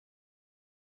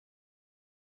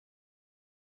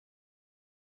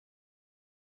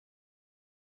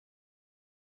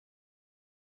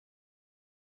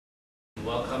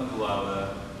Welcome to our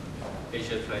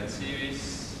Asia Trend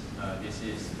series. This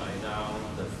is by now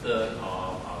the third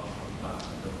of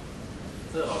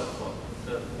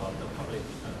the public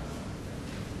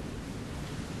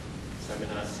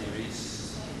seminar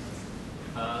series.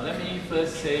 Let me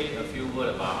first say a few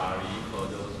words about ARI for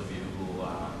those of you who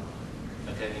are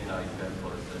attending our event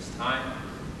for the first time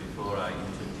before I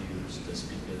introduce the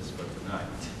speakers for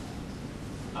tonight.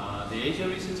 The Asia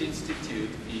Research Institute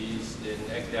is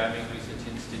an academic research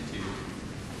institute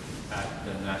at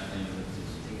the National University of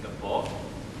Singapore.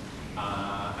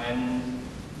 And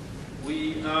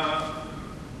we are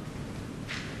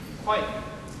quite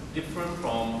different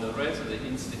from the rest of the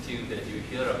institute that you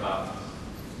hear about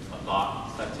a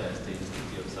lot, such as the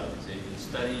Institute of Southeast Asian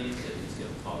Studies, the Institute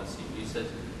of Policy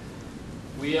Research.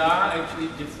 We are actually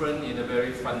different in a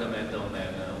very fundamental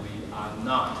manner. We are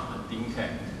not a think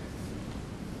tank.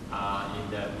 In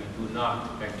that we do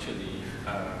not actually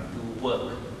do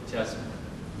work just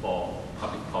for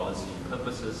public policy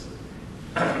purposes.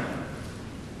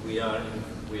 we are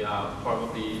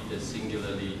probably the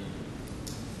singularly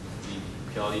the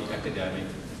purely academic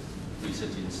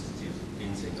research institute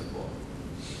in Singapore,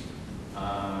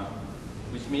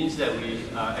 which means that we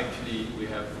have a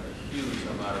huge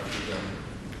amount of freedom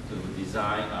to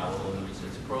design our own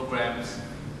research programs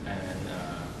and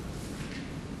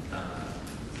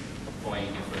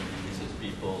appoint different research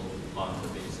people on the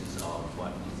basis of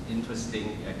what is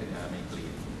interesting academically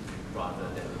rather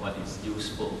than what is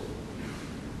useful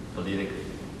politically.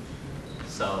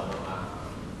 So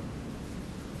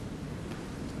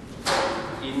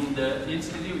in the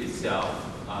institute itself,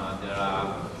 there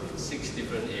are 6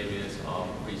 different areas of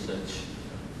research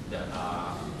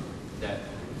that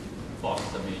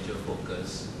forms the major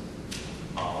focus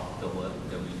of the work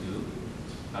that we do.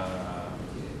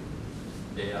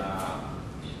 They are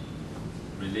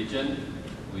religion,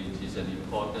 which is an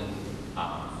important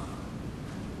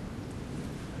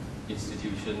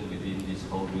institution within this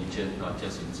whole region, not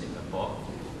just in Singapore.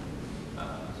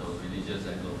 So religious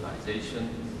and globalization,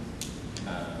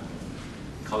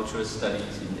 cultural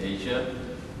studies in Asia,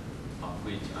 of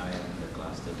which I am the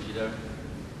cluster leader,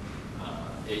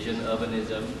 Asian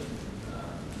urbanism,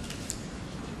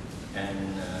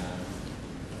 and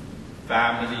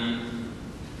family,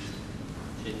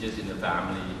 changes in the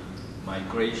family,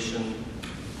 migration,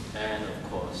 and of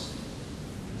course,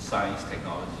 science,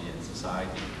 technology, and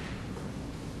society.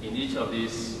 In each of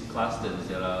these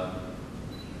clusters,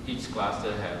 each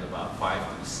cluster has about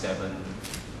 5 to 7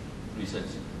 research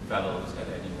fellows at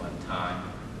any one time,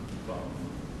 from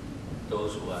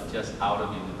those who are just out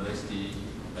of university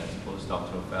as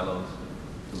postdoctoral fellows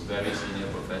to very senior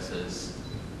professors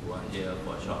who are here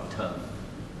for short term,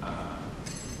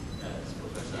 as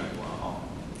Professor Aihwa Ong,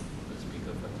 the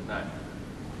speaker for tonight.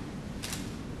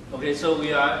 Okay, so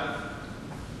we are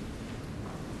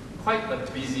quite a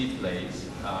busy place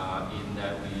in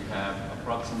that we have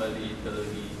approximately 30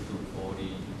 to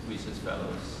 40 research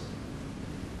fellows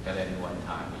at any one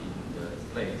time in the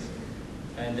place.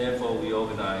 And therefore we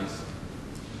organize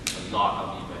a lot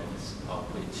of events, of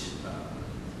which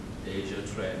the Asia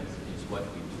Trend is what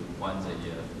we do once a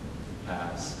year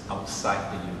as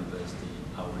outside the university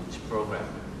outreach program.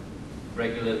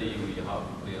 Regularly,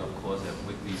 we of course have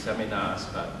weekly seminars,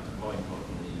 but more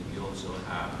importantly, we also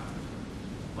have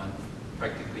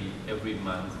practically every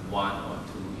month 1 or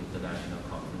 2 international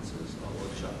conferences or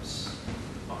workshops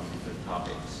on different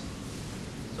topics.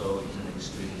 So it's an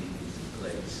extremely busy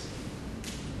place.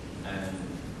 And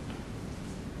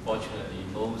fortunately,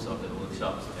 most of the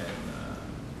workshops and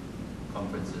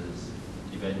conferences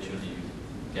eventually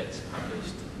gets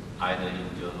published either in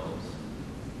journals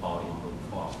or in book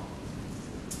form.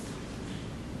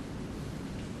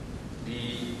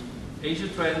 The Asia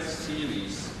Trends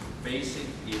series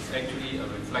is actually a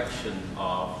reflection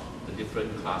of the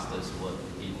different clusters' work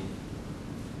in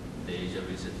the Asia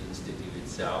Research Institute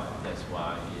itself. That's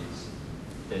why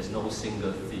there's no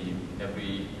single theme.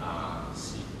 Every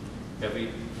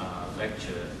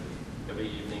lecture, every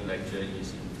evening lecture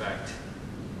is in fact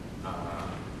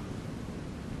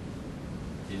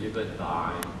delivered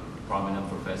by prominent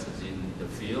professors in the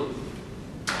field,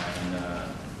 and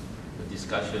the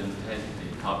discussion and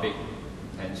the topic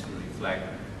tends to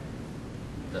reflect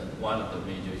one of the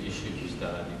major issues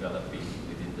that are developing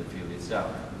within the field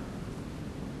itself.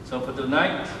 So for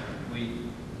tonight, we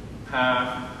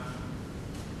have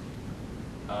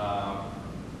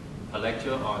a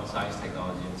lecture on science,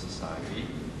 technology, and society.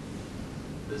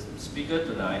 The speaker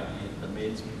tonight, the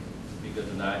main speaker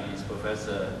tonight is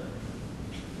Professor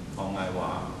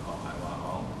Aihwa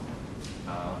Ong,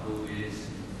 who is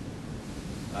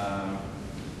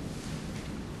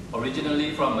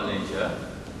Originally from Malaysia,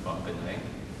 from Penang,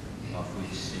 of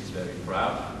which she's very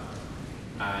proud,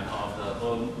 and of her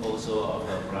own, also of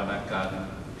her Peranakan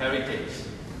heritage,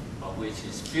 of which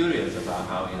she's furious about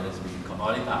how it has been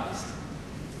commoditized.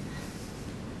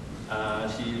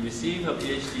 She received her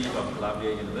Ph.D. from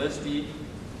Columbia University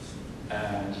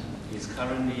and is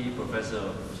currently Professor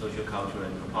of Socio-cultural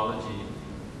Anthropology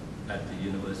at the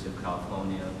University of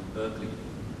California, Berkeley.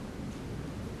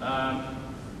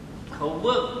 Her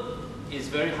work is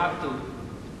very hard to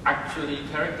actually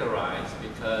characterize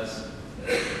because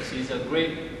she's a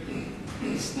great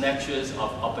snatcher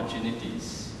of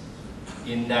opportunities,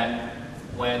 in that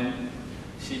when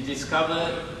she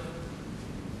discovered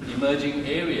emerging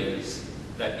areas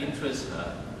that interest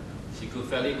her, she could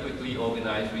fairly quickly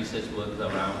organize research work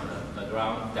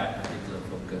around that particular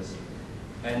focus.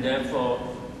 And therefore,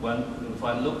 if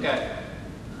one look at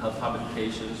her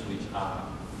publications, which are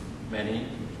many,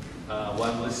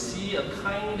 one will see a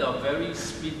kind of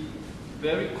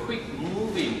very quick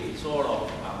moving sort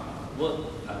of work,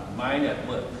 mind at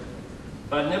work.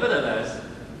 But nevertheless,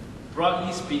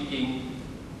 broadly speaking,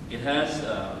 it has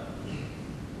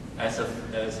as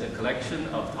a collection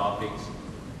of topics,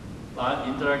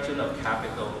 interaction of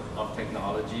capital, of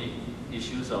technology,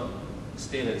 issues of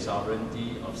state and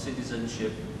sovereignty, of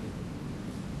citizenship,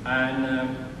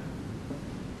 and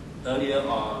earlier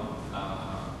on,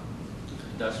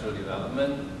 industrial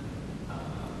development,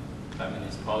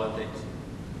 feminist politics.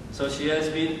 So she has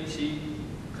been,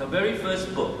 her very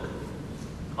first book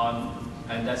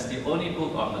and that's the only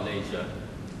book on Malaysia,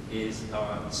 is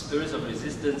Spirits of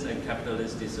Resistance and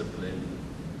Capitalist Discipline,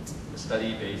 a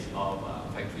study based on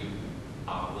factory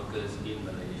workers in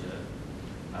Malaysia,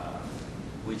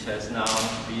 which has now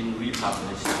been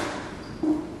republished.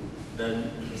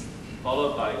 Then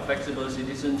followed by Flexible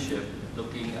Citizenship,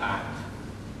 looking at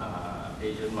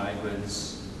Asian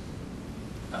migrants,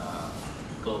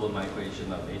 global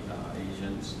migration of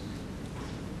Asians.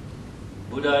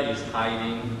 Buddha is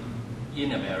hiding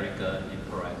in America, in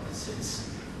parentheses,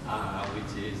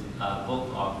 which is a book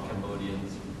of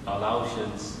Cambodians,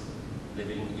 Laotians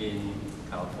living in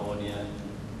California.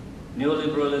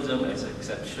 Neoliberalism as an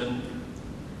exception,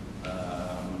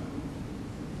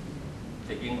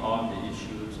 taking on the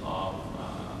issues of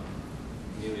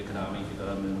new economic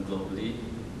development globally.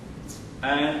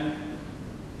 And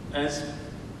as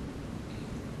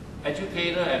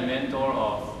educator and mentor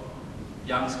of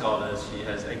young scholars, she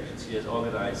has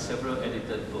organized several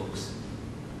edited books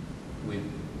with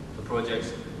the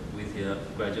projects with her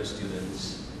graduate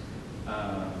students,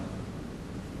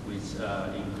 which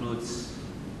includes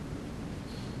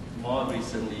more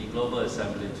recently Global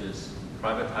Assemblages,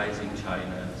 Privatizing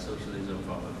China, Socialism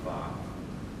from Afar,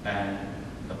 and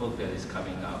a book that is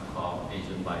coming out called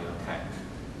Asian Biotech.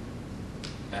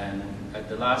 And at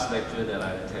the last lecture that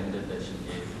I attended that she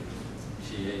gave,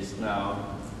 she is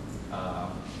now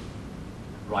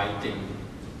writing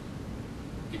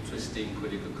interesting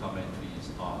critical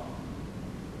commentaries on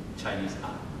Chinese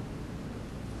art.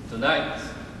 Tonight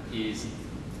is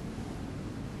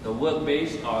the work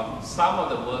based on some of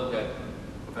the work that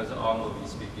Professor Ong will be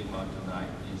speaking on tonight,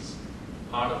 is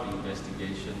part of the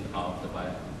investigation of the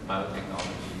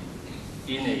biotechnology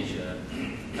in Asia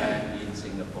and in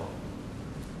Singapore.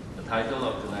 The title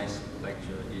of tonight's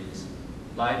lecture is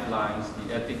Lifelines,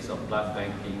 the Ethics of Blood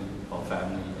Banking for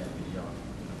Family and Beyond.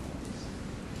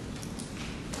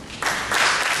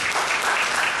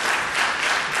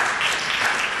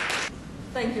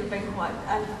 Thank you, Beng Huat,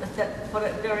 and for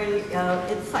that very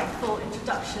insightful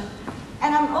introduction.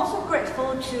 And I'm also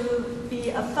grateful to be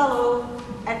a fellow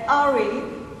at ARI.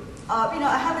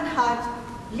 I haven't had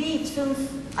leave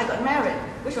since I got married,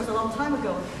 which was a long time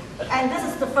ago. And this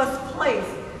is the first place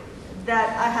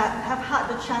that I have had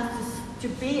the chance to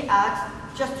be at,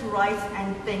 just to write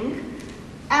and think.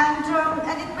 And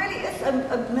it really is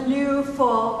a milieu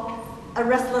for a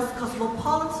restless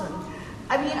cosmopolitan.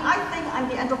 I mean, I think I'm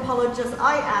the anthropologist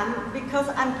I am because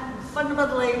I'm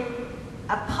fundamentally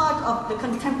a part of the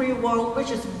contemporary world,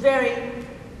 which is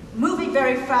moving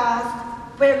very fast,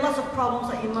 where lots of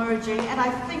problems are emerging. And I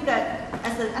think that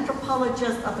as an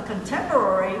anthropologist of the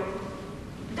contemporary,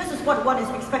 this is what one is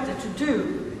expected to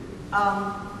do.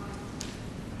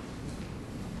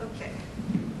 Okay.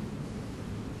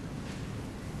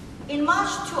 In March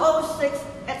 2006,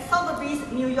 at Sotheby's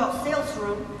New York sales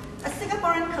room, a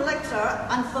Singaporean collector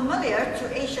unfamiliar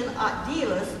to Asian art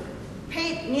dealers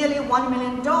paid nearly $1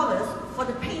 million for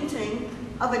the painting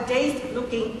of a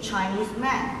dazed-looking Chinese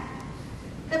man.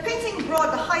 The painting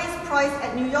brought the highest price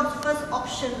at New York's first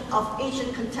auction of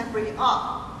Asian contemporary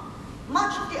art.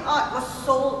 Much of the art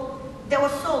that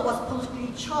was sold was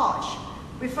politically charged,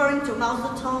 referring to Mao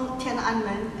Zedong,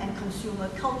 Tiananmen, and consumer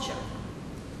culture.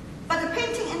 But the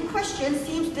painting in question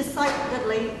seems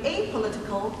decidedly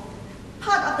apolitical,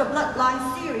 part of the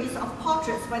Bloodline series of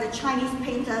portraits by the Chinese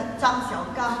painter Zhang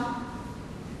Xiaogang.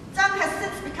 Zhang has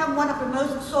since become one of the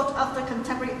most sought-after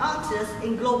contemporary artists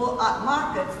in global art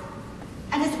markets,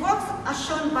 and his works are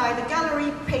shown by the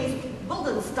Gallery Pace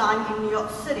Wildenstein in New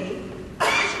York City,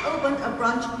 which opened a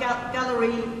branch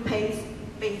Gallery Pace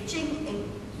Beijing in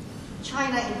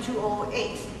China in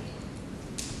 2008.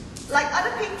 Like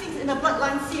other paintings in the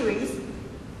Bloodline series,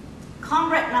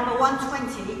 Comrade number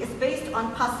 120 is based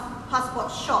on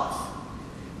passport shots,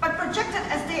 but projected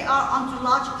as they are onto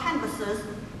large canvases,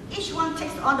 each one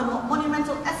takes on the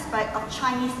monumental aspect of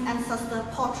Chinese ancestor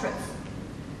portraits.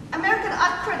 American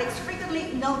art critics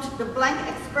frequently note the blank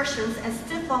expressions and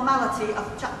stiff formality of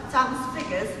Zhang's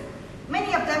figures,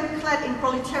 many of them clad in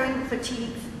proletarian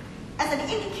fatigues, as an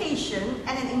indication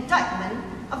and an indictment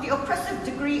of the oppressive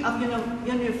degree of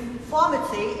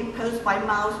uniformity imposed by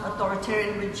Mao's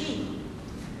authoritarian regime.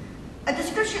 A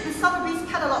description in Sotheby's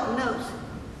catalog notes,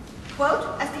 quote,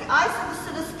 as the eyes of the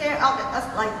sitters stare out at us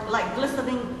like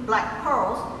glistening black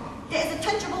pearls, there is a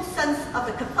tangible sense of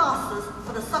the catharsis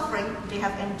for the suffering they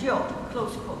have endured,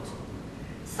 close quote.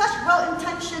 Such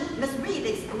well-intentioned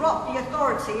misreadings rob the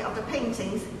authority of the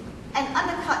paintings and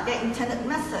undercut their intended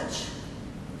message.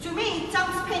 To me,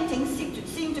 Zhang's paintings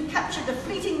seem to capture the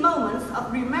fleeting moments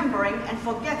of remembering and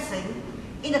forgetting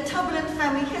in the turbulent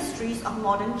family histories of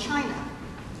modern China.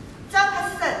 Zhang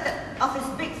has said that of his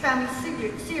Big Family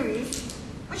series,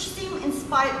 which seem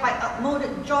inspired by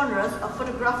outmoded genres of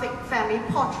photographic family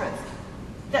portraits,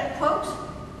 that, quote,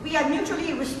 we are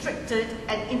mutually restricted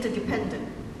and interdependent,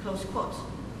 close quote.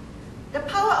 The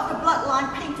power of the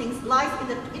Bloodline paintings lies in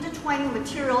the intertwining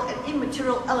material and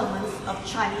immaterial elements of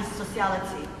Chinese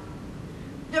sociality.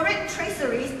 The red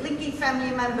traceries linking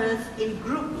family members in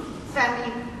group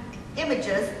family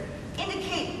images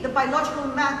indicate that biological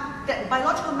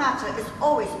matter is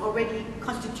always already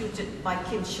constituted by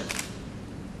kinship.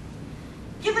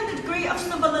 Given the degree of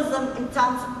symbolism in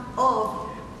Zhang's oeuvre,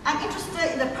 I'm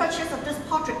interested in the purchase of this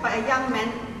portrait by a young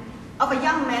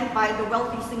man by the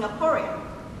wealthy Singaporean.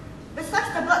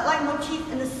 Besides the Bloodline motif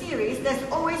in the series, there's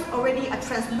always already a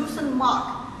translucent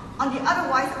mark on the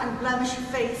otherwise unblemished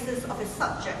faces of his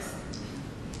subjects.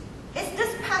 Is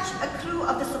this patch a clue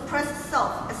of the suppressed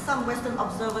self, as some Western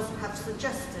observers have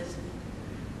suggested?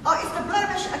 Or is the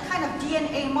blemish a kind of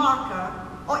DNA marker,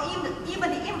 or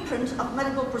even the imprint of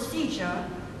medical procedure,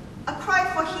 a cry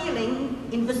for healing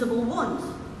invisible wounds?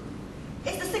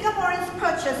 Is the Singaporean's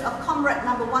purchase of Comrade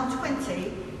number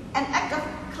 120 an act of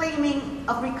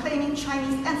reclaiming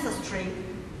Chinese ancestry,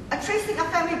 a tracing of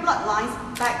family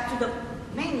bloodlines back to the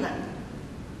mainland?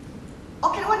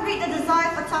 Or can one read the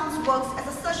desire for Zhang's works as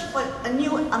a search for a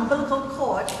new umbilical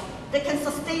cord that can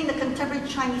sustain the contemporary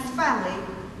Chinese family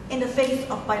in the face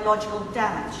of biological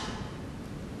damage?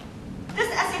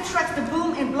 This essay tracks the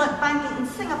boom in blood banking in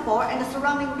Singapore and the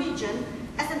surrounding region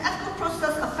as an ethical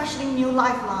process of fashioning new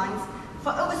lifelines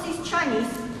for overseas Chinese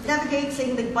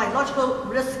navigating the biological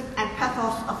risk and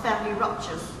pathos of family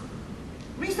ruptures.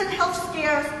 Recent health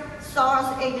scares, SARS,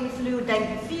 avian flu,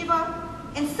 dengue fever,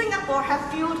 in Singapore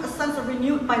have fueled a sense of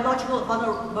renewed biological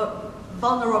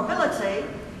vulnerability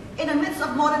in the midst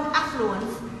of modern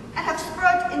affluence and have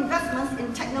spurred investments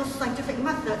in techno-scientific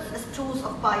methods as tools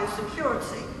of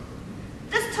biosecurity.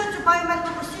 This turn to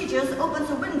biomedical procedures opens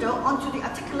a window onto the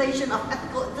articulation of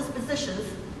ethical dispositions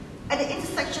at the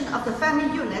intersection of the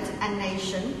family unit and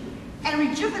nation, and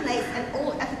rejuvenates an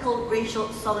old ethical racial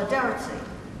solidarity.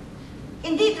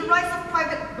 Indeed, the rise of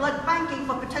private blood banking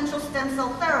for potential stem cell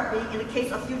therapy in the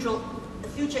case of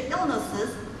future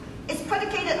illnesses is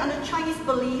predicated on the Chinese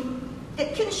belief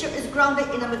that kinship is grounded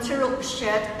in a material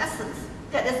shared essence,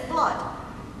 that is blood,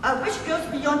 which goes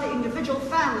beyond the individual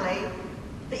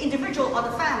or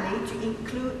the family to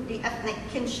include the ethnic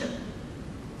kinship.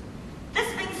 This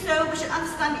being so, we should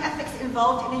understand the ethics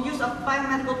involved in the use of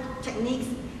biomedical techniques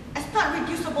as not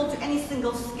reducible to any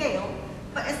single scale,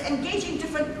 but as engaging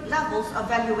different levels of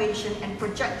valuation and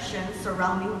projection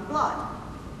surrounding blood.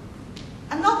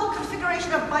 A novel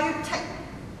configuration of biotech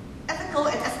ethical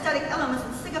and aesthetic elements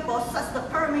in Singapore sets the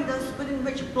parameters within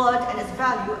which blood and its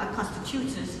value are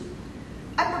constituted.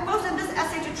 I propose in this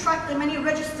essay to track the many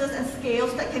registers and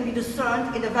scales that can be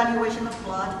discerned in the valuation of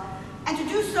blood, and to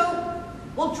do so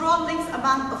will draw links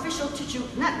among official tissue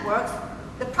networks,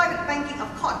 the private banking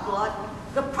of cord blood,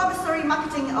 the promissory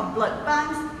marketing of blood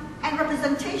banks, and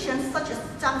representations such as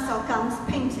Zhang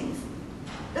Xiaogang's paintings.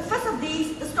 The first of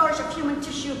these, the storage of human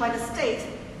tissue by the state,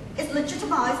 is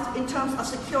legitimized in terms of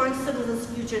securing citizens'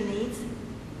 future needs,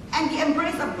 and the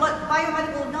embrace of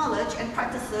biomedical knowledge and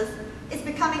practices is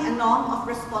becoming a norm of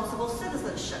responsible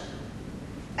citizenship.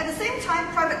 At the same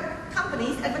time, private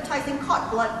companies advertising cord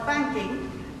blood banking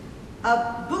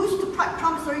boost the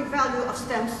promissory value of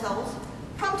stem cells,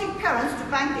 prompting parents to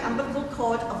bank the umbilical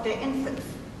cord of their infants.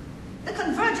 The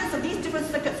convergence of these different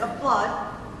circuits of blood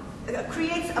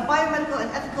creates a biomedical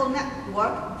and ethical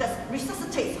network that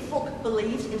resuscitates folk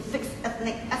beliefs in fixed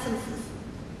ethnic essences.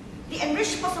 The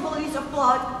enriched possibilities of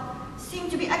blood seem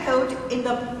to be echoed in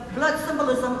the blood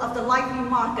symbolism of the lively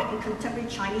market in contemporary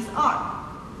Chinese art,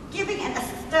 giving an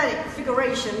aesthetic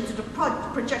figuration to the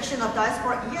projection of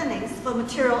diasporic yearnings for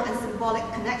material and symbolic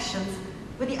connections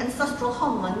with the ancestral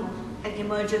homeland and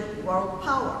emergent world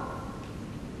power.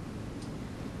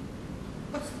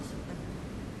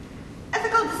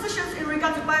 Ethical decisions in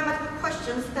regard to biomedical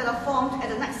questions that are formed at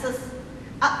the nexus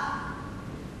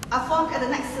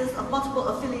of multiple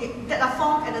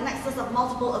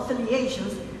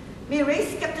affiliations may raise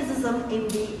skepticism in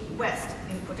the West,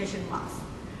 in quotation marks.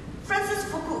 Francis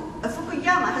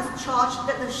Fukuyama has charged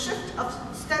that the shift of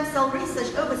stem cell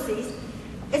research overseas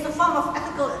is a form of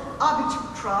ethical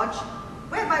arbitrage,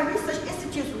 whereby research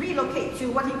institutes relocate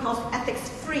to what he calls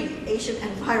ethics-free Asian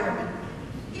environment.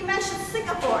 He mentioned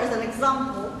Singapore as an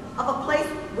example of a place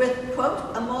with,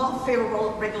 quote, a more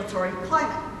favorable regulatory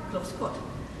climate, close quote.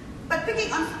 But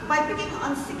by picking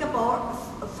on Singapore,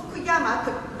 Fukuyama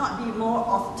could not be more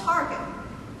off target.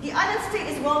 The island state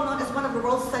is well known as one of the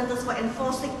world's centers for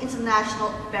enforcing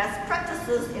international best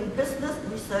practices in business,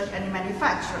 research, and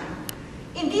manufacturing.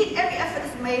 Indeed, every effort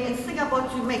is made in Singapore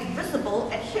to make visible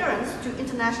adherence to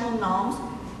international norms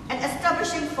and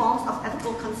establishing forms of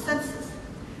ethical consensus.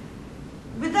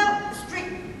 Without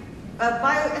strict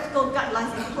bioethical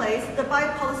guidelines in place, the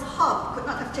Biopolis Hub could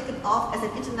not have taken off as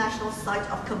an international site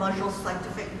of commercial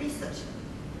scientific research.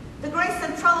 The great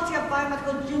centrality of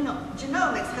biomedical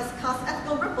genomics has cast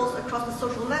ethical ripples across the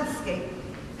social landscape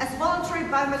as voluntary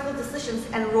biomedical decisions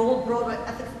enroll broader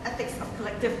ethics of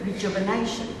collective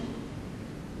rejuvenation.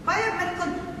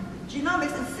 Biomedical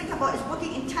genomics in Singapore is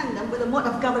working in tandem with a mode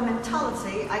of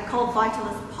governmentality I call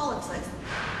vitalist politics,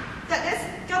 that is,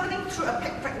 governing through a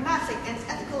pragmatic and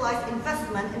ethicalized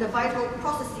investment in the vital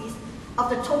processes of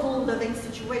the total living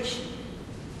situation.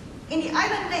 In the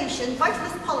island nation,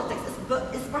 vitalist politics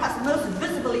is perhaps most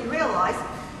visibly realized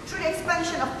through the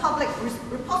expansion of public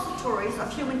repositories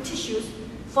of human tissues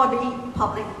for the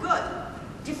public good,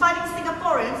 defining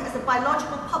Singaporeans as a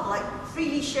biological public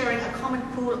freely sharing a common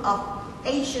pool of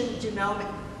Asian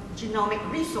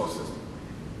genomic resources.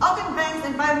 Organ banks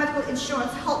and biomedical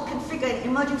insurance help configure an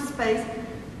emerging space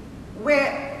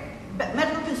where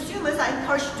medical consumers are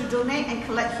encouraged to donate and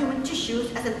collect human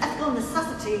tissues as an ethical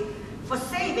necessity for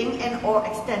saving and or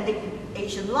extending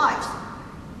Asian lives.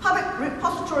 Public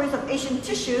repositories of Asian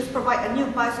tissues provide a new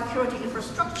biosecurity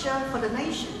infrastructure for the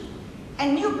nation,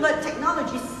 and new blood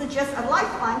technologies suggest a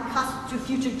lifeline cast to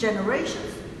future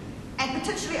generations, and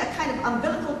potentially a kind of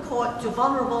umbilical cord to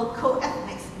vulnerable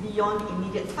co-ethnics beyond the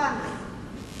immediate family.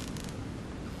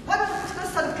 What are the particular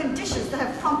set of conditions that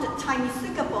have prompted tiny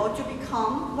Singapore to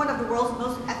become one of the world's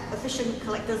most efficient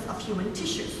collectors of human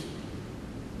tissues?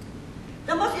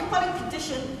 The most important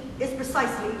condition is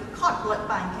precisely cord blood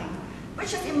banking,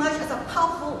 which has emerged as a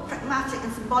powerful, pragmatic,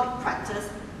 and symbolic practice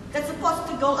that supports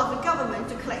the goal of the government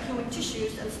to collect human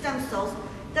tissues and stem cells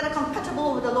that are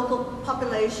compatible with the local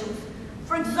populations.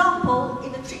 For example,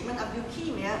 in the treatment of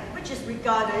leukemia, which is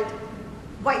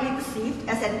widely perceived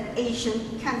as an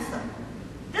Asian cancer.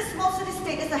 This small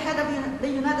city-state is ahead of the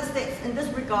United States in this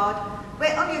regard,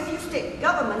 where only a few state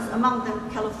governments, among them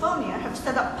California, have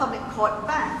set up public cord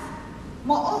banks.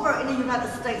 Moreover, in the United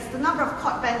States, the number of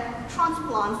cord bank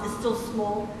transplants is still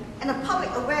small, and the public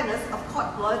awareness of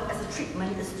cord blood as a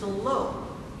treatment is still low.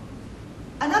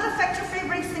 Another factor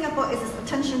favoring Singapore is its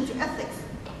attention to ethics.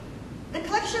 The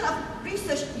collection of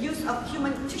research use of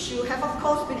human tissue have of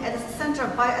course been at the center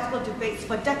of bioethical debates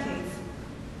for decades.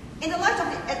 In the light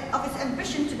of its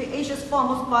ambition to be Asia's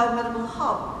foremost biomedical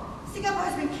hub, Singapore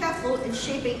has been careful in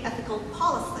shaping ethical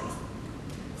policies.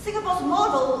 Singapore's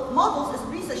models its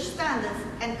research standards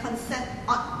and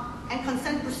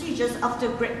consent procedures after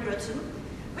Great Britain,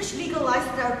 which legalized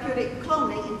therapeutic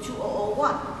cloning in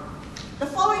 2001. The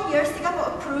following year,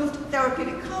 Singapore approved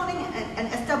therapeutic cloning and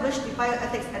established the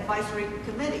Bioethics Advisory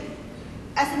Committee.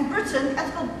 As in Britain,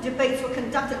 ethical debates were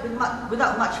conducted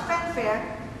without much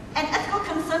fanfare, and ethical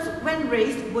concerns, when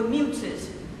raised, were muted.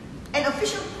 An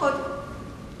official quote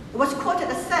was quoted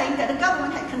as saying that the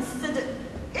government had considered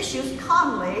issues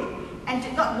calmly and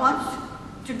did not want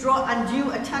to draw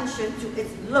undue attention to its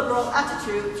liberal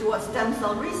attitude towards stem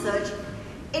cell research,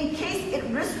 in case it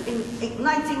risks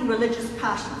igniting religious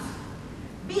passions.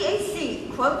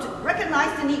 BAC, quote,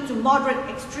 recognized the need to moderate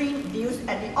extreme views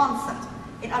at the onset.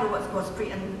 In other words, was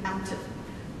preemptive.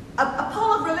 A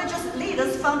poll of religious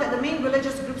leaders found that the main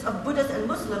religious groups of Buddhists and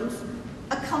Muslims,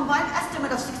 a combined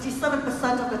estimate of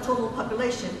 67% of the total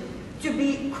population, to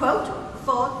be, quote,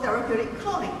 for therapeutic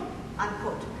cloning,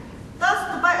 unquote.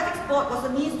 Thus, the Bioethics Board was a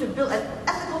means to build an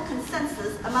ethical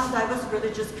consensus among diverse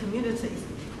religious communities.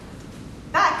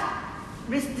 Back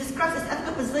describes its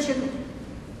ethical position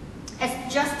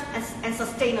as just and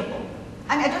sustainable.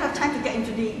 I mean, I don't have time to get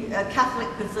into the Catholic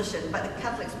position, but the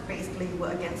Catholics basically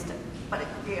were against it. But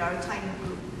they are a tiny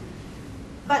group.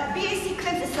 But BAC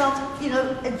claims itself,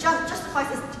 it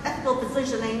justifies its ethical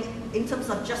positioning in terms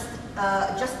of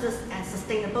justice and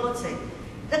sustainability.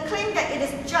 The claim that it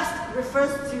is just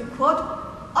refers to, quote,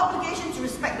 obligation to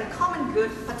respect the common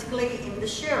good, particularly in the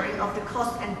sharing of the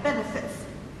costs and benefits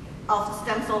of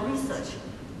stem cell research.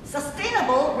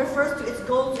 Sustainable refers to its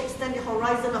goal to extend the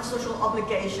horizon of social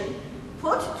obligation,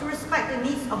 quote, to respect the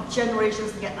needs of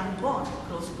generations yet unborn,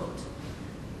 close quote.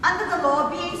 Under the law,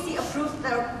 BAC approved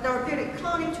therapeutic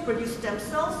cloning to produce stem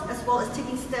cells, as well as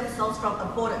taking stem cells from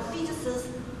aborted fetuses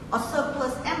or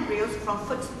surplus embryos from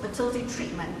fertility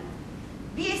treatment.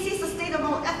 BAC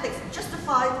sustainable ethics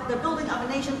justified the building of a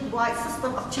nationwide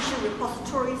system of tissue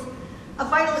repositories, a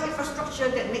vital infrastructure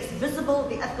that makes visible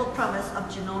the ethical premise of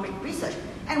genomic research.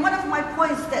 And one of my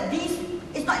points is that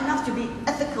it's not enough to be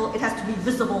ethical, it has to be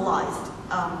visibilized.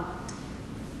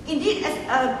 Indeed, as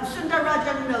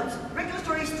Sundarajan notes,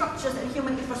 regulatory structures and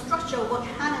human infrastructure work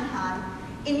hand in hand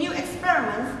in new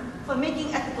experiments for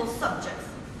making ethical subjects.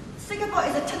 Singapore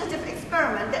is a tentative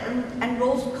experiment that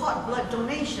enrolls cord blood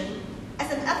donation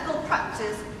as an ethical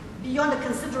practice beyond the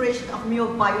consideration of mere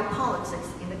biopolitics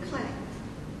in the clinic.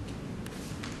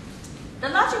 The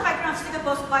larger background of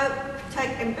Singapore's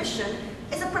biotech ambition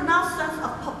is a pronounced sense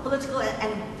of political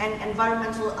and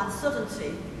environmental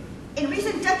uncertainty. In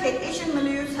recent decades, Asian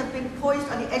milieus have been poised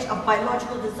on the edge of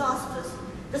biological disasters,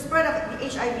 the spread of the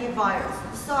HIV virus,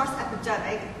 the SARS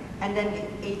epidemic, and then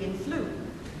the avian flu.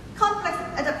 Complex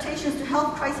adaptations to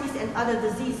health crises and other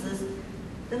diseases,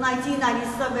 the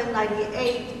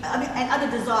 1997-98, and other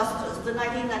disasters, the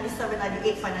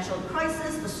 1997-98 financial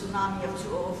crisis, the tsunami of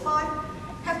 2005,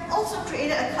 have also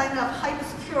created a climate of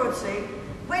hypersecurity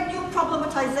where new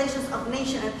problematizations of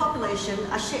nation and population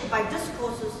are shaped by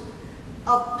discourses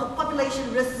of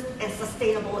population risk and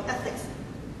sustainable ethics.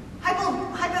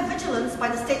 Hypervigilance by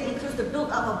the state includes the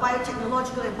build-up of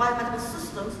biotechnological and environmental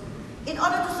systems in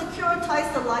order to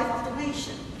securitize the life of the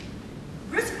nation.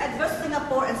 Risk-adverse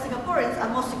Singapore and Singaporeans are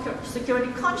more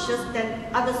security conscious than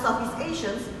other Southeast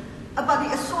Asians about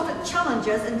the assorted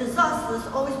challenges and disasters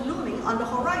always looming on the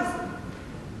horizon.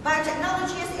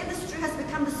 Biotechnology as industry has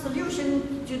become the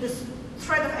solution to this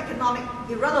threat of economic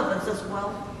irrelevance as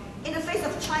well, in the face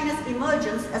of China's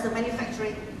emergence as a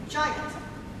manufacturing giant.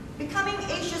 Becoming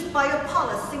Asia's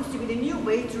biopolis seems to be the new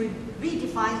way to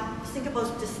redefine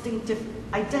Singapore's distinctive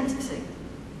identity.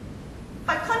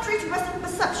 But contrary to Western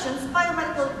perceptions,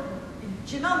 biomedical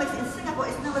genomics in Singapore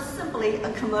is never simply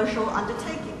a commercial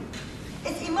undertaking.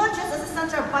 Its emergence as a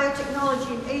center of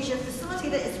biotechnology in Asia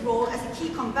facilitated its role as a key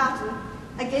combatant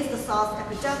against the SARS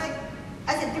epidemic,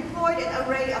 as it deployed an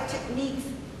array of techniques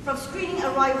from screening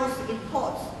arrivals in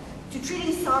ports to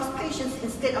treating SARS patients in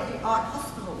state-of-the-art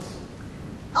hospitals.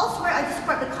 Elsewhere, I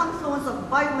describe the confluence of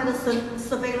biomedicine,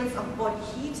 surveillance of body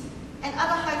heat, and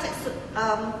other high-tech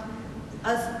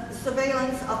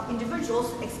surveillance of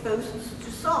individuals exposed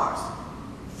to SARS.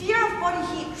 Fear of body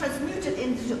heat transmuted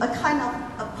into a kind of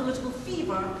a political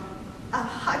fever, a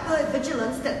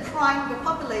hypervigilance that primed the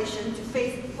population to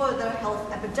face further health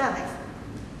epidemics.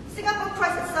 Singapore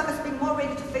prides itself as being more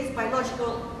ready to face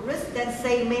biological risk than,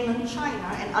 say, mainland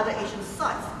China and other Asian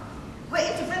sites, where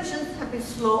interventions have been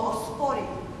slow or spotty.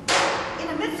 In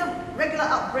the midst of regular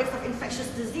outbreaks of infectious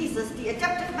diseases, the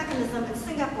adaptive mechanisms in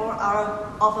Singapore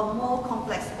are of a more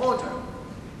complex order.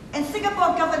 And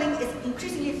Singapore governing is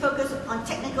increasingly focused on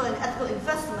technical and ethical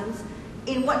investments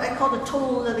in what I call the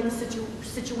total living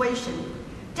situation.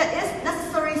 That is,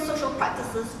 necessary social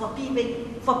practices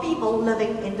for people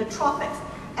living in the tropics.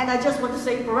 And I just want to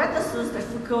say in parentheses that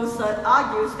Foucault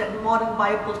argues that modern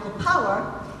biopolitical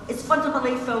power is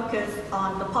fundamentally focused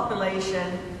on the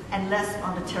population and less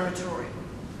on the territory.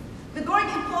 The growing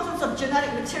importance of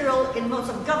genetic material in modes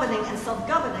of governing and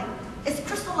self-governing is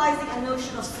crystallizing a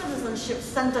notion of citizenship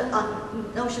centered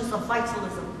on notions of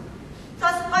vitalism.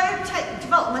 Thus, biotech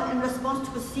development in response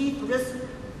to perceived risk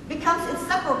becomes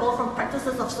inseparable from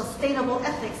practices of sustainable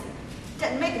ethics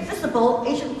that make visible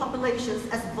Asian populations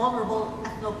as vulnerable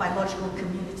ethnobiological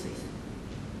communities.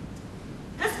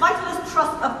 This vitalist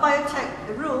trust of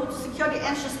biotech rule to secure the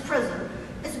anxious present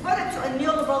is wedded to a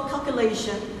neoliberal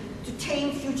calculation to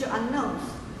tame future unknowns.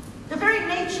 The very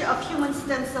nature of human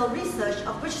stem cell research,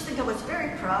 of which Singapore is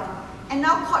very proud, and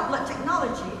now cord blood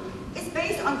technology, is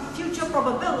based on future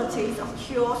probabilities of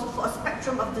cures for a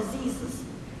spectrum of diseases.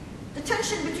 The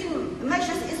tension between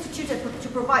measures instituted to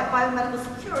provide biomedical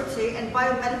security and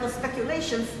biomedical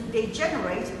speculations they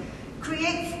generate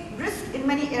creates risk in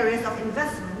many areas of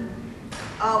investment,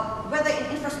 whether in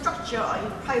infrastructure or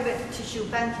in private tissue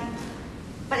banking.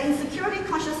 But in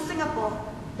security-conscious Singapore,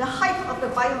 the hype of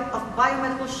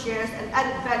biomedical shares and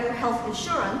added value health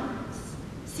insurance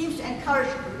seems to encourage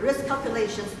risk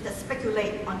calculations that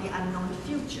speculate on the unknown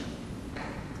future.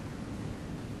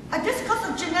 A discourse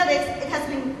of genetics, it has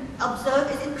been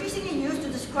observed, is increasingly used to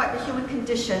describe the human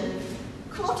condition,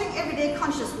 clothing everyday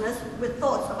consciousness with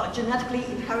thoughts about genetically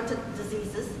inherited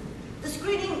diseases, the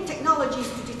screening technologies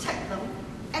to detect them,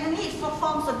 and the need for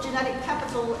forms of genetic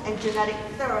capital and genetic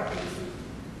therapies.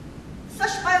 Such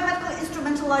biomedical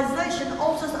instrumentalization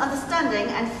alters understanding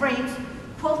and frames,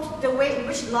 quote, the way in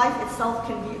which life itself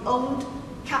can be owned,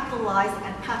 capitalized,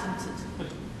 and patented.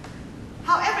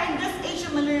 However, in this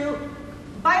Asian milieu,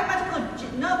 biomedical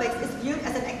genomics is viewed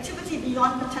as an activity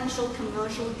beyond potential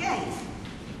commercial gains.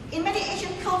 In many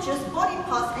Asian cultures, body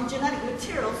parts and genetic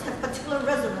materials have particular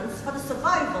resonance for the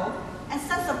survival and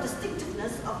sense of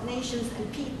distinctiveness of nations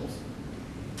and peoples.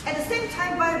 At the same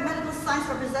time, biomedical science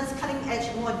represents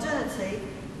cutting-edge modernity.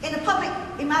 In the public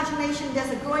imagination, there's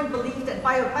a growing belief that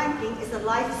biobanking is a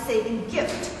life-saving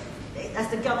gift, as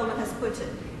the government has put it,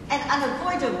 an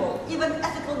unavoidable, even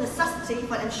ethical necessity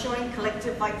for ensuring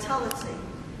collective vitality.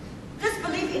 This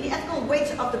belief in the ethical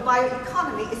weight of the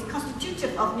bioeconomy is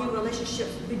constitutive of new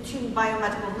relationships between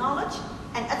biomedical knowledge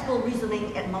and ethical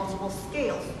reasoning at multiple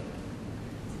scales.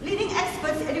 Leading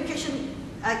experts, education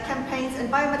campaigns,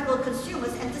 and biomedical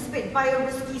consumers anticipate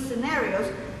bio-risky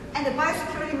scenarios and the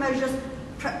biosecurity measures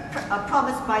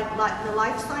promised by the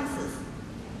life sciences.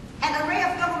 An array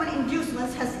of government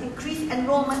inducements has increased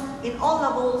enrollment in all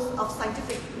levels of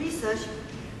scientific research,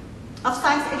 of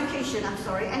science education,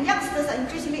 and youngsters are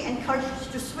increasingly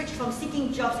encouraged to switch from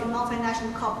seeking jobs in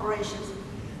multinational corporations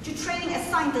to training as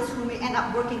scientists who may end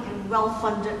up working in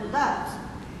well-funded labs.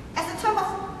 As a term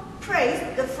of praise,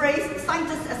 the phrase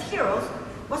scientists as heroes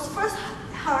was first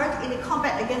heard in the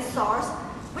combat against SARS,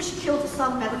 which killed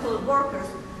some medical workers.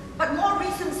 But more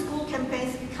recent school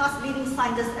campaigns cast leading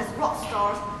scientists as rock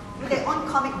stars with their own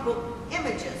comic book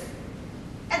images.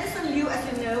 Edison Liu, as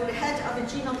you know, the head of the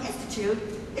Genome Institute,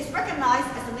 is recognized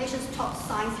as the nation's top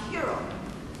science hero.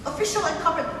 Official and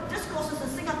corporate discourses in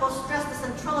Singapore stress the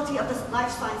centrality of the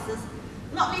life sciences,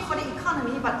 not only for the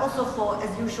economy, but also for,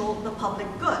 as usual, the public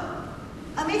good.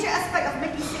 A major aspect of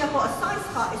making Singapore a science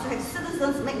hub is to have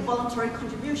citizens make voluntary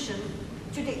contribution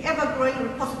to the ever-growing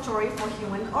repository for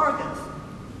human organs.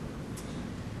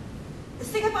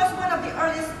 Singapore is one of the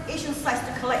earliest Asian sites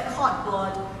to collect cord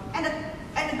blood, and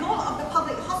the goal of the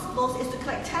public hospitals is to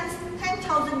collect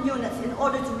 10,000 units in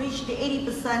order to reach the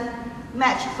 80%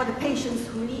 match for the patients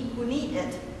who need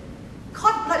it.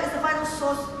 Cord blood is a vital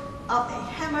source of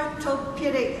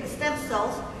hematopoietic stem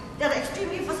cells that are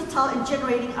extremely versatile in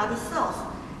generating other cells,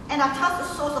 and are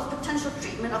thus a source of potential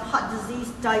treatment of heart disease,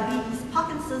 diabetes,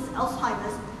 Parkinson's,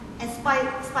 Alzheimer's, and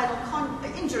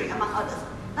spinal injury, among others.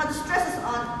 Now the stress is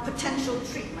on potential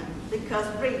treatment, because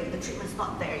really the treatment's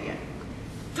not there yet.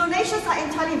 Donations are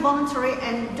entirely voluntary,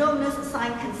 and donors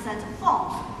sign consent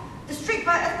forms. The strict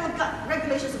bioethical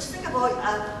regulations of Singapore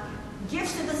give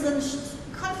citizens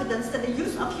confidence that the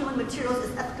use of human materials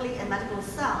is ethically and medically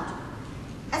sound.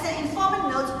 As an informant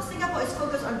notes, Singapore is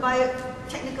focused on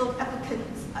biotechnical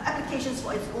applications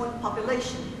for its own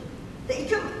population. The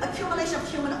accumulation of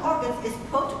human organs is,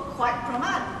 quote, quite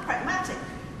pragmatic.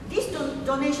 These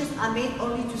donations are made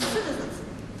only to citizens.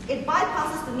 It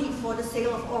bypasses the need for the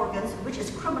sale of organs, which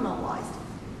is criminalized.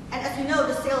 And as you know,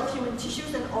 the sale of human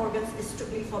tissues and organs is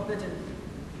strictly forbidden.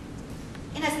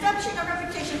 In establishing a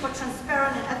reputation for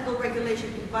transparent and ethical regulation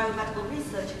in biomedical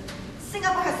research,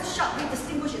 Singapore has sharply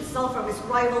distinguished itself from its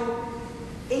rival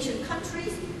Asian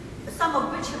countries, some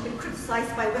of which have been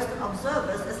criticized by Western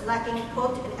observers as lacking,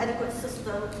 quote, an adequate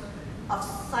system of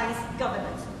science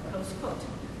governance, close quote.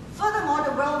 Furthermore,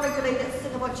 the well-regulated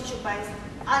Singapore tissue banks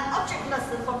are an object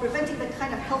lesson for preventing the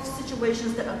kind of health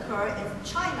situations that occur in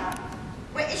China,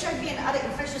 where HIV and other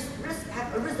infectious risks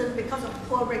have arisen because of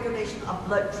poor regulation of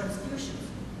blood transfusions.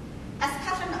 As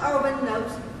Catelijne Irwin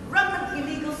notes, rampant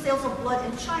illegal sales of blood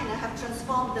in China have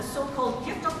transformed the so-called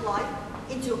gift of life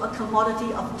into a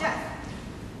commodity of death.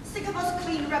 Singapore's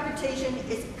clean reputation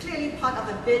is clearly part of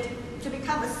a bid to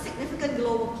become a significant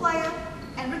global player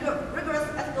and rigorous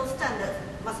ethical standards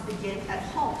must begin at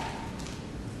home.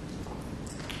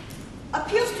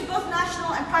 Appeals to both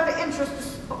national and private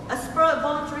interests to spur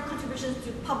voluntary contributions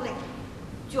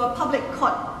to a public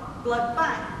cord blood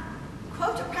bank.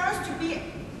 Quote, parents-to-be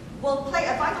will play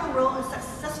a vital role in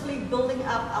successfully building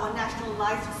up our national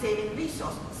life-saving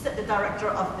resource, said the director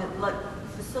of the blood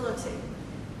facility.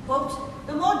 Quote,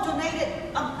 the more donated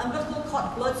umbilical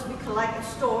cord bloods we collect and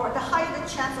store, the higher the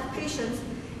chance of patients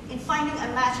in finding a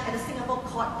match at a Singapore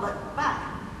cord blood bank.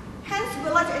 Hence, we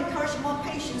would like to encourage more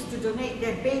patients to donate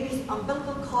their baby's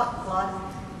umbilical cord blood,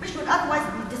 which would otherwise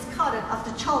be discarded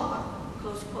after childbirth,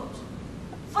 close quote.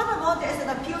 Furthermore, there is an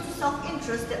appeal to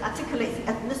self-interest that articulates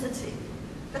ethnicity.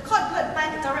 The cord blood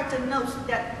bank director notes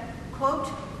that, quote,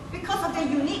 because of their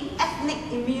unique ethnic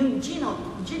immune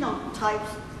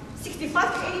genotypes,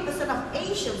 65 to 80% of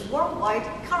Asians worldwide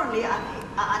currently are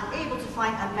unable to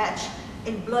find a match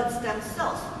in blood stem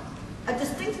cells, a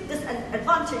distinct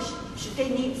disadvantage should they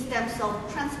need stem cell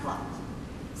transplants.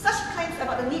 Such claims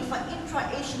about the need for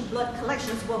intra-Asian blood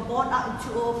collections were borne out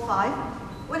in 2005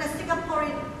 when a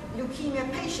Singaporean leukemia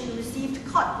patient received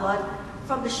cord blood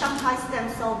from the Shanghai Stem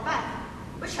Cell Bank,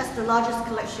 which has the largest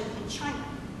collection in China.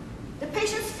 The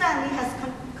patient's family has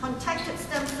contacted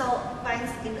stem cell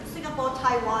banks in Singapore,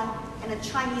 Taiwan, and the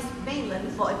Chinese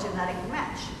mainland for a genetic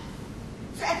match.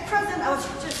 So at present, I was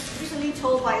just recently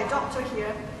told by a doctor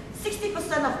here, 60%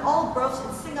 of all births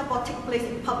in Singapore take place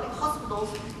in public hospitals,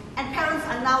 and parents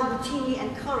are now routinely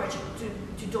encouraged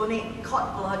to donate cord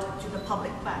blood to the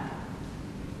public bank.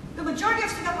 The majority of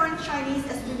Singaporean Chinese,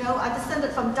 as we know, are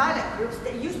descended from dialect groups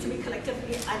that used to be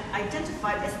collectively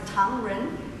identified as Tang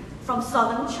Ren from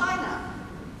southern China.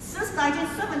 Since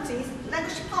 1970s,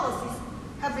 language policies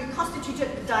have reconstituted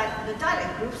the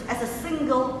dialect groups as a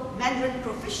single Mandarin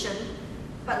proficient,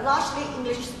 but largely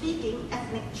English-speaking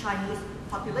ethnic Chinese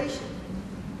population.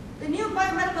 The new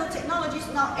biomedical technologies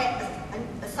now add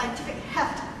a scientific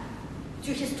heft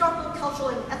to historical, cultural,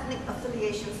 and ethnic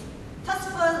affiliations, thus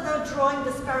further drawing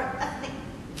disparate ethnic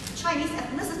Chinese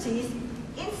ethnicities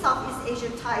in Southeast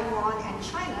Asia, Taiwan, and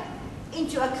China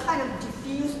into a kind of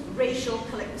diffuse racial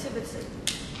collectivity.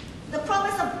 The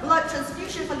promise of blood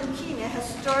transfusion for leukemia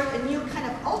has stirred a new kind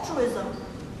of altruism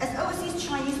as overseas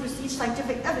Chinese receive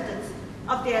scientific evidence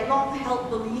of their long-held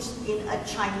beliefs in a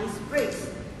Chinese race.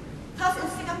 Thus, in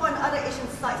Singapore and other Asian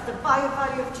sites, the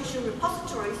bio-value of tissue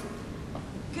repositories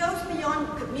goes beyond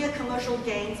mere commercial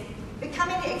gains,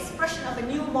 becoming the expression of a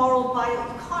new moral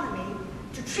bioeconomy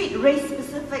to treat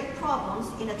race-specific problems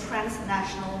in a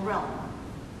transnational realm.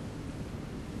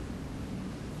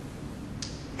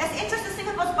 As interest in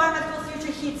Singapore's biomedical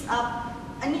future heats up,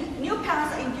 new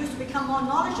parents are induced to become more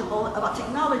knowledgeable about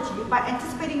technology by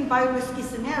anticipating bio-risky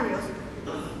scenarios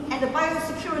and the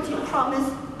biosecurity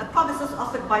promises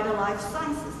offered by the life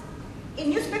sciences. In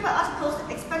newspaper articles,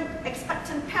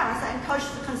 expectant parents are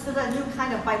encouraged to consider a new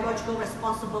kind of biological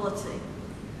responsibility.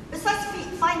 Besides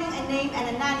finding a name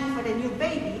and a nanny for their new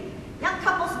baby, young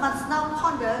couples must now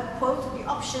ponder, quote, the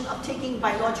option of taking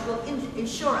biological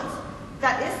insurance.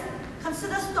 That is,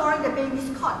 consider storing the baby's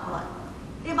cord blood.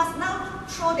 They must now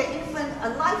throw their infant a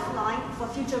lifeline for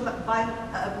future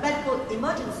medical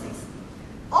emergencies.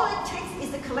 All it takes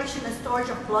is the collection and storage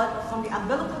of blood from the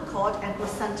umbilical cord and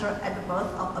placenta at the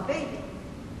birth of a baby.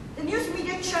 The news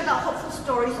media churned out hopeful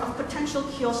stories of potential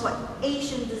cures for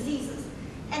Asian diseases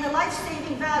and the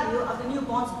life-saving value of the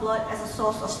newborn's blood as a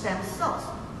source of stem cells.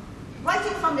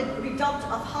 Writing from the redoubt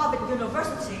of Harvard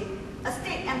University, a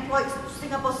state-employed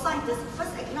Singapore scientist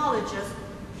first acknowledges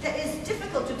that it is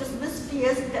difficult to dismiss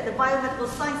fears that the biomedical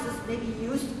sciences may be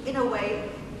used in a way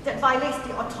that violates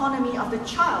the autonomy of the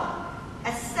child,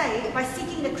 as say, by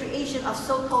seeking the creation of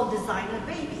so-called designer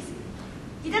babies.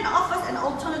 He then offers an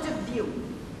alternative view,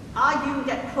 arguing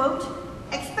that, quote,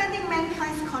 expanding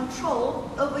mankind's control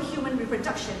over human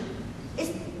reproduction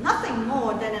is nothing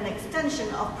more than an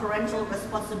extension of parental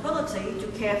responsibility to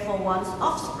care for one's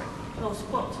offspring, close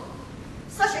quote.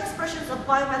 Such expressions of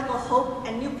biomedical hope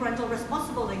and new parental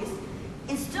responsibilities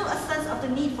instill a sense of the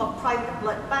need for private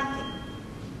blood banking.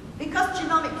 Because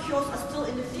genomic cures are still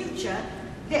in the future,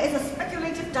 there is a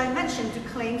speculative dimension to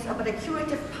claims about the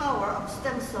curative power of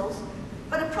stem cells,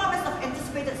 but the promise of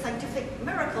anticipated scientific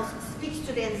miracles speaks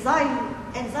to the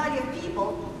anxiety of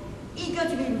people eager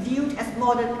to be viewed as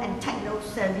modern and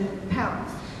techno-savvy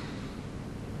parents.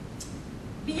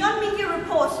 Beyond media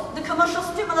reports, the commercial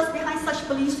stimulus behind such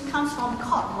beliefs comes from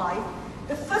Catelijne,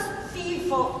 the first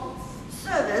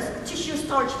fee-for-service tissue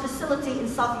storage facility in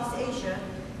Southeast Asia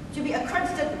to be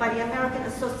accredited by the American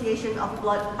Association of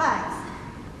Blood Banks.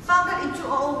 Founded in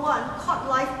 2001,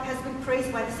 Catelijne has been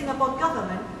praised by the Singapore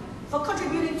government for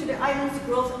contributing to the island's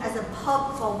growth as a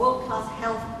hub for world-class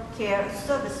health care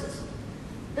services.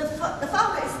 The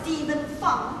founder is Stephen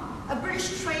Fung, a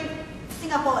British-trained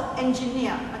Singapore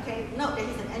engineer, okay, note that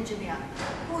he's an engineer,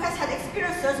 who has had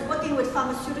experiences working with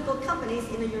pharmaceutical companies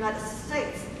in the United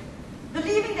States.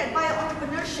 Believing that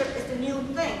bio-entrepreneurship is the new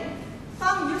thing,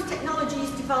 Fung used technologies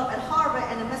developed at Harvard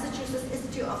and the Massachusetts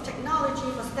Institute of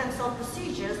Technology for stem cell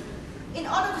procedures in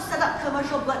order to set up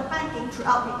commercial blood banking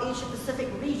throughout the Asia-Pacific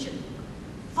region.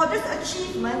 For this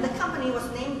achievement, the company was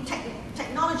named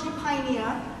Technology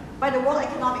Pioneer by the World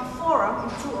Economic Forum in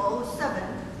 2007,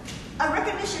 a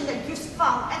recognition that gives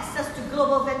Fung access to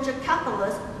global venture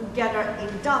capitalists who gather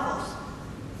in Davos.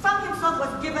 Fung himself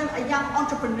was given a Young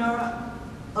Entrepreneur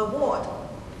Award.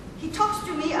 He talks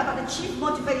to me about the chief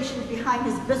motivation behind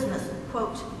his business.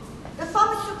 Quote, the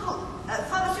pharmaceutical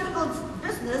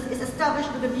business is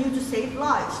established with a view to save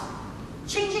lives.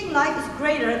 Changing life is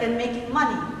greater than making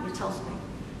money, he tells me.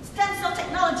 Stem cell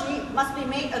technology must be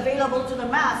made available to the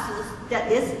masses,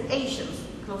 that is, Asians,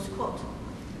 close quote.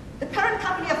 The parent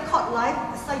company of Catelijne,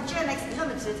 Cygenix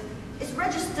Limited, is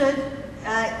registered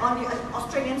on the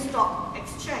Australian Stock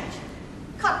Exchange.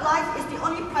 Catelijne is the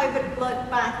only private blood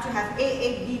bank to have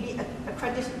AABB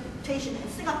accreditation in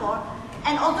Singapore,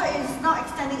 and although it is now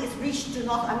extending its reach to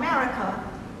North America,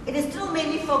 it is still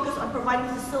mainly focused on providing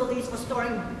facilities for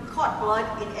storing cord blood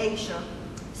in Asia.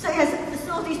 So it has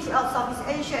facilities throughout Southeast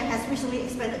Asia and has recently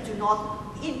expanded to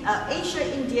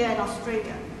Asia, India, and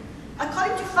Australia.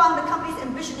 According to Fung, the company's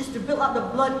ambition is to build up the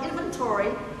blood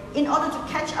inventory in order to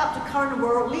catch up to current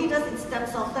world leaders in stem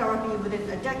cell therapy within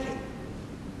a decade.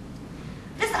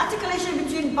 This articulation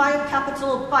between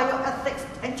biocapital, bioethics,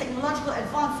 and technological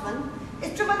advancement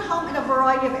is driven home in a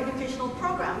variety of educational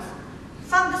programs.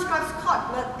 Fung describes cord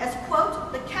blood as,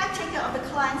 quote, the caretaker of the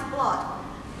client's blood,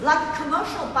 like a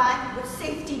commercial bank with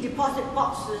safety deposit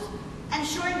boxes,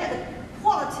 ensuring that the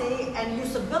quality and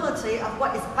usability of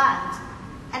what is banked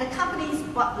and the company's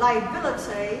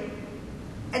liability,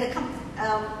 and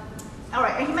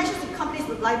and he mentions the companies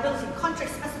with liability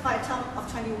contracts specify a term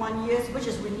of 21 years, which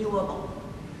is renewable.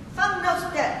 Fung notes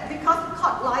that because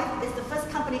Catelijne is the first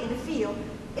company in the field,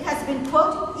 it has been,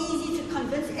 quote, easy to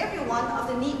convince everyone of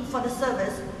the need for the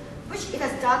service, which it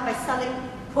has done by selling,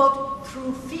 quote,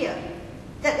 through fear.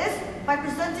 That is, by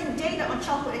presenting data on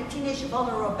childhood and teenage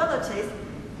vulnerabilities,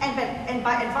 and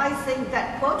by advising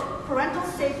that, quote, parental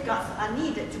safeguards are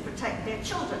needed to protect their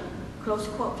children, close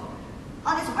quote.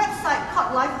 On its website,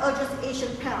 Catelijne urges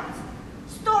Asian parents,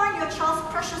 storing your child's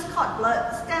precious cord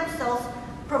blood stem cells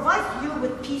provides you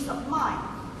with peace of mind.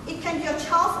 It can be your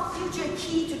child's future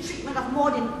key to treatment of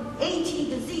more than 80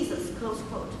 diseases, close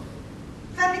quote.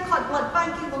 Family cord blood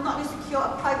banking will not only secure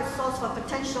a private source for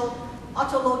potential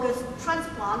autologous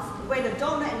transplants where the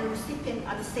donor and the recipient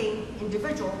are the same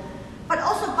individual, but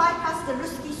also bypass the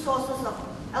risky sources of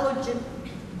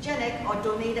allogenic or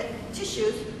donated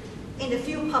tissues in the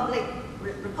few public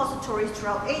repositories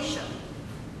throughout Asia.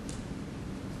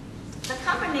 The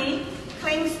company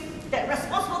claims that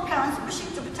responsible parents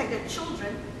wishing to protect their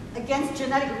children against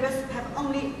genetic risk have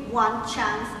only one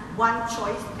chance, one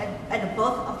choice at the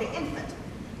birth of their infant.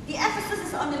 The emphasis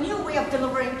is on the new way of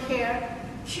delivering care,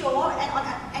 cure, and on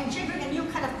engendering a new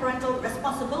kind of parental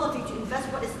responsibility to invest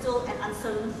what is still an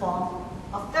uncertain form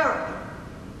of therapy.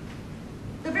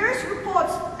 The various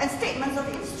reports and statements of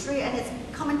the industry and its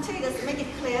commentators make it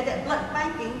clear that blood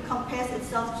banking compares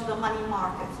itself to the money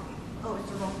market. Oh, it's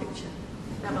the wrong picture.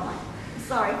 Never mind.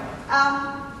 Sorry.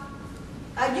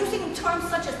 Using terms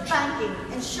such as banking,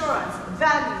 insurance,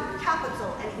 value,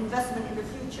 capital, and investment in the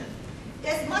future.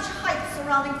 There's much hype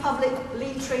surrounding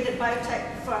publicly traded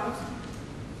biotech firms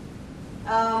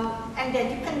and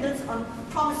their dependence on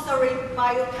promissory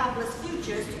biocapitalist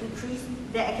futures to increase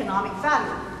their economic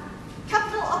value.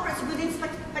 Capital operates within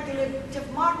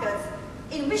speculative markets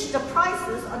in which the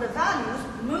prices or the values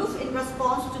move in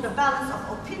response to the balance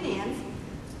of opinions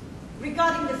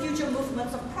regarding the future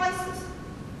movements of prices.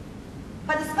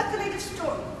 But the speculative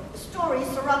stories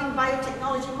surrounding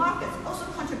biotechnology markets also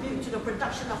contribute to the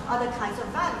production of other kinds of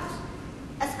values,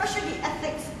 especially the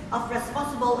ethics of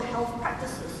responsible health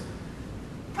practices.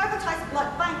 Privatized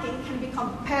blood banking can be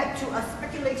compared to a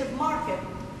speculative market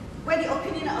where the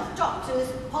opinion of doctors,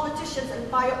 politicians, and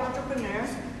bio-entrepreneurs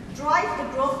drive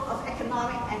the growth of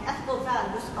economic and ethical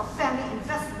values of family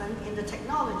investment in the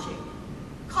technology.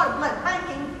 Cord blood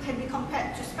banking can be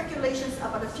compared to speculations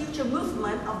about the future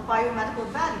movement of biomedical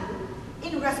value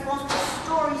in response to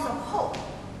stories of hope,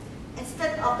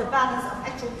 instead of the balance of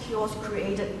actual cures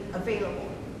created available.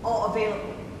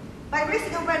 By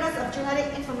raising awareness of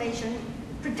genetic information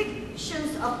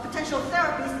predictions of potential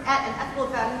therapies add an ethical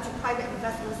value to private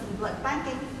investments in blood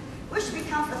banking, which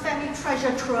becomes a family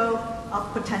treasure trove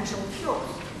of potential cures.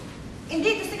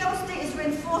 Indeed, the Singapore state is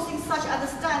reinforcing such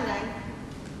understanding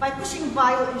by pushing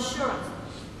bioinsurance.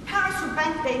 Parents who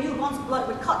bank their newborn's blood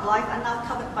with Catelijne are now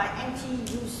covered by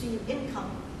NTUC Income,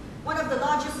 one of the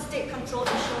largest state-controlled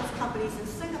insurance companies in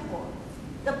Singapore.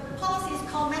 The policy is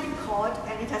called Medicord,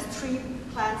 and it has 3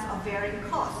 plans of varying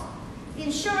costs. The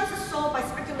insurance is sold by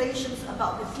speculations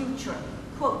about the future.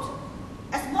 Quote,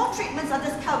 as more treatments are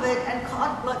discovered and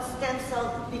cord blood stem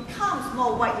cells becomes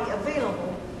more widely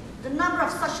available, the number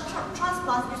of such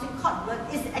transplants using cord blood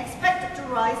is expected to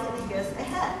rise in the years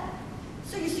ahead.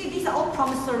 So you see, these are all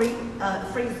promissory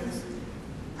phrases.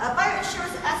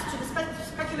 Bioinsurance adds to the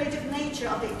speculative nature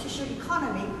of the tissue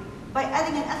economy by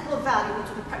adding an ethical value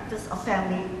to the practice of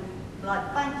family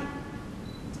blood banking.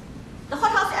 The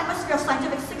hothouse atmosphere of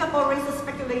scientific Singapore raises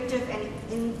speculative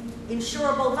and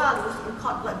insurable values in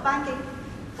cord blood banking,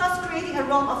 thus creating a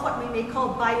realm of what we may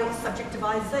call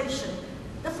bio-subjectivization.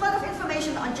 The flood of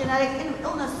information on genetic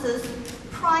illnesses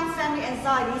prime family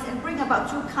anxieties and bring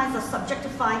about 2 kinds of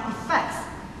subjectifying effects: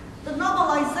 the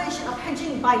normalization of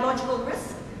hedging biological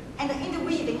risk and the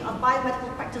interweaving of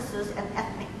biomedical practices and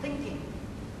ethnic thinking.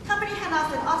 Company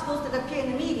handouts and articles that appear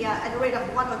in the media at a rate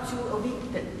of 1 or 2 a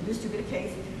week, that used to be the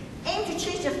case, aim to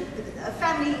change the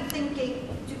family thinking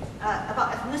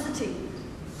about ethnicity.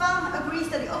 Fung agrees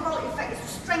that the overall effect is to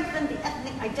strengthen the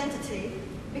ethnic identity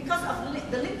because of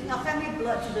the linking of family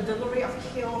blood to the delivery of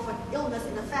cure for illness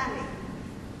in the family.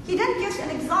 He then gives an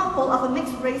example of a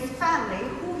mixed-race family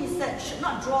who he said should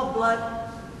not draw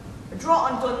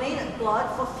on donated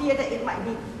blood for fear that it might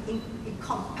be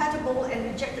incompatible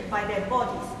and rejected by their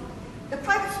bodies. The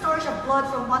private storage of blood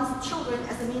from one's children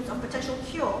as a means of potential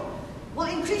cure will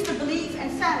increase the belief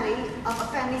and family of a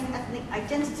family's ethnic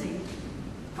identity.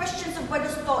 Questions of whether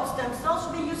stored stem cells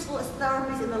will be useful as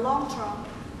therapies in the long term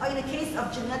or in the case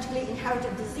of genetically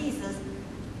inherited diseases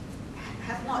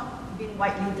have not been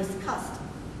widely discussed.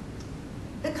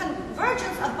 The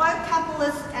convergence of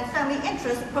biocapitalist and family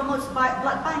interests promotes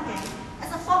blood banking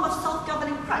as a form of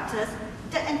self-governing practice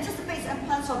that anticipates and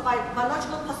plans for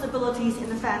biological possibilities in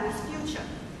the family's future.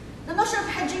 The notion of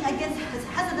hedging against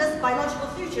hazardous biological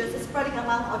futures is spreading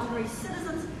among ordinary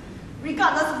citizens,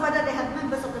 regardless of whether they have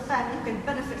members of the family who can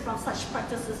benefit from such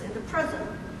practices in the present.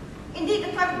 Indeed,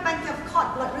 the private banking of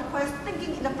cord blood requires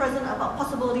thinking in the present about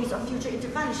possibilities of future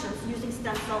interventions using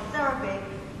stem cell therapy,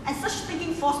 and such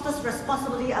thinking fosters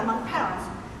responsibility among parents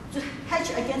to hedge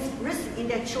against risk in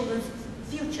their children's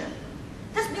future.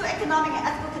 This new economic and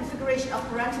ethical configuration of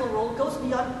parental role goes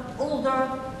beyond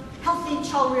older, healthy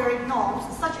child-rearing norms,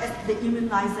 such as the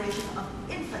immunization of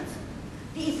infants.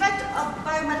 The effect of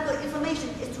biomedical information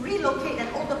is to relocate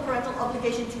an older parental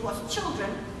obligation towards children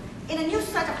in a new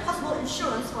set of possible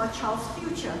insurance for a child's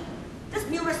future. This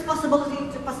new responsibility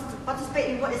to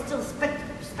participate in what is still a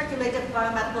speculative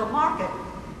biomedical market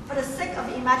for the sake of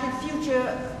the imagined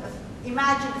future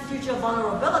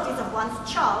vulnerabilities of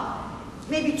one's child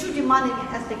may be too demanding in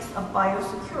ethics of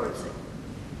biosecurity.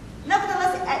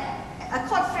 Nevertheless, at a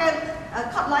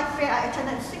Catelijne fair I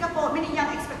attended in Singapore, many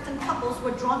young expectant couples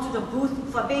were drawn to the booth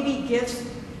for baby gifts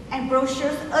and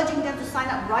brochures, urging them to sign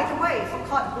up right away for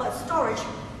cord blood storage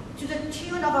to the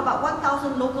tune of about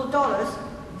 1,000 local dollars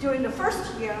during the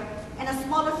first year and a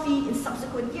smaller fee in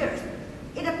subsequent years.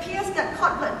 It appears that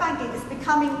cord blood banking is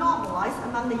becoming normalized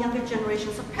among the younger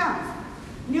generations of parents.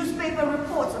 Newspaper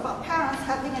reports about parents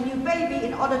having a new baby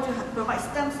in order to provide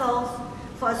stem cells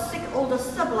for a sick older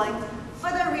sibling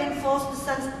further reinforce the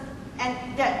sense and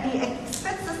that the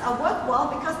expenses are worthwhile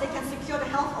because they can secure the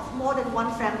health of more than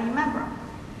one family member.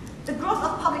 The growth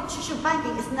of public tissue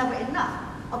banking is never enough,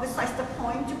 or besides the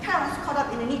point, to parents caught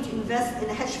up in the need to invest in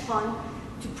a hedge fund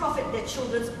to profit their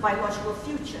children's biological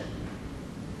future.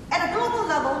 At a global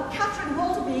level, Catherine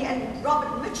Wolderby and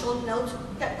Robert Mitchell note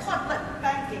that cord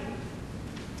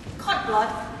blood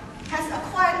has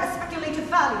acquired a speculative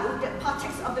value that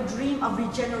partakes of the dream of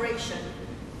regeneration,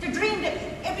 the dream that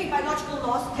every biological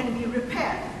loss can be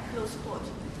repaired, close quote.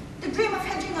 The dream of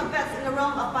hedging our bets in the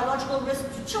realm of biological risk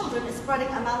to children is spreading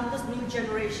among this new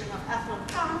generation of affluent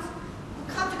parents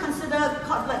who come to consider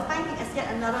cord blood banking as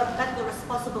yet another medical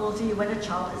responsibility when a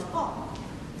child is born.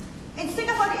 In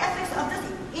Singapore, the ethics of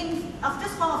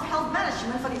this form of health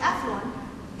management for the affluent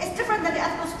is different than the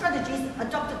ethical strategies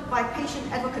adopted by patient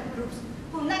advocate groups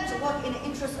who network in the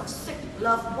interest of sick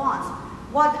loved ones,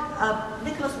 what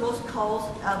Nicholas Rose calls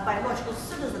biological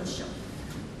citizenship.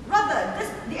 Rather,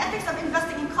 the ethics of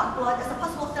investing in cord blood as a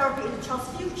possible therapy in the child's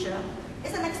future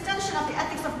is an extension of the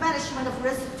ethics of management of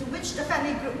risk to which the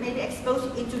family group may be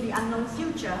exposed into the unknown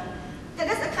future. That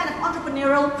is a kind of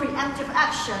entrepreneurial preemptive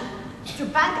action to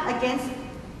bank against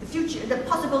the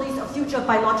possibilities of future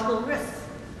biological risks.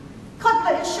 Cord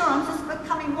blood insurance is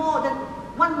becoming more than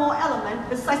one more element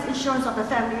besides insurance of the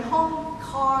family home,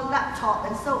 car, laptop,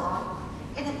 and so on,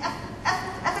 in an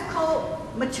ethical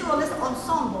materialist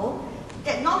ensemble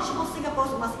that knowledgeable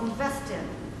Singaporeans must invest in.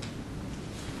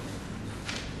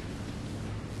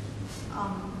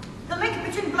 The link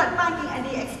between blood banking and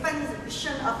the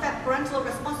expansion of parental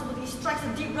responsibility strikes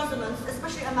a deep resonance,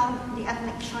 especially among the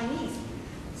ethnic Chinese.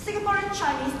 Singaporean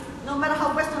Chinese, no matter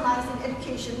how westernized in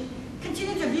education,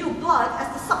 continue to view blood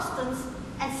as the substance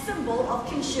and symbol of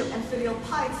kinship and filial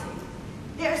piety.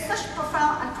 There is such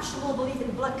profound, unquestionable belief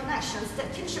in blood connections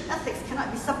that kinship ethics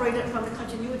cannot be separated from the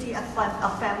continuity of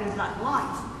family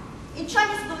bloodlines. In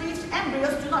Chinese beliefs,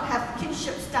 embryos do not have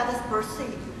kinship status per se.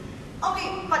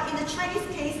 But in the Chinese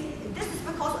case, this is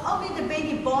because only the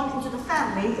baby born into the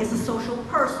family is a social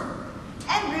person.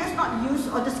 Embryos not used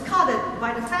or discarded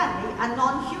by the family are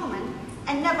non-human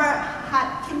and never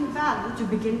had kin value to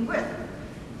begin with.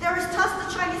 There is thus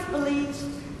the Chinese beliefs,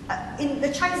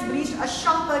 a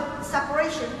sharper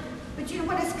separation between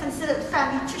what is considered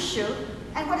family tissue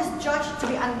and what is judged to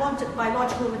be unwanted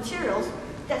biological materials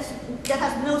that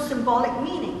has no symbolic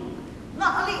meaning.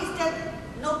 Not only is there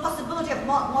no possibility of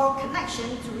moral connection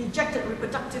to rejected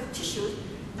reproductive tissues,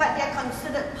 but they are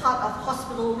considered part of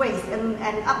hospital waste, and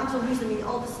up until recently,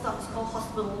 all this stuff is called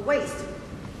hospital waste.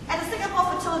 At a Singapore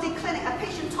fertility clinic, a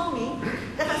patient told me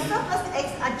that her surplus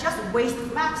eggs are just waste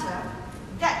matter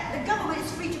that the government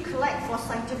is free to collect for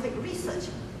scientific research.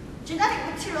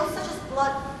 Genetic materials such as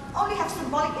blood only have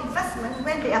symbolic investment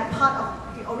when they are part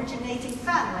of the originating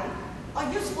family or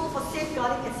useful for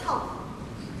safeguarding its health.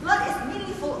 Blood is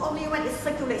meaningful only when it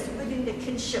circulates within the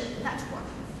kinship network.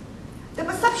 The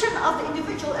perception of the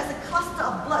individual as a cluster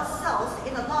of blood cells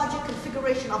in a larger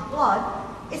configuration of blood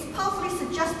is powerfully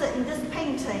suggested in this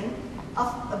painting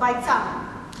by Zhang.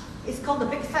 It's called The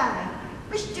Big Family,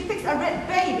 which depicts a red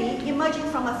baby emerging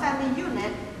from a family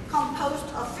unit composed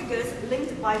of figures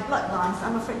linked by bloodlines.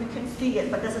 I'm afraid you can see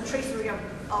it, but there's a tracery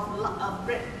of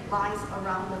red lines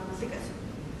around the figures.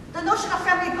 The notion of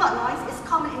family bloodlines is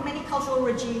common in many cultural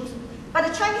regimes, but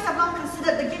the Chinese have long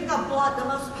considered the giving of blood the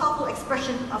most powerful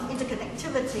expression of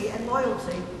interconnectivity and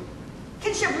loyalty.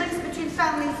 Kinship links between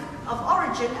families of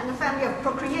origin and the family of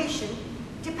procreation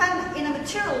depend in a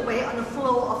material way on the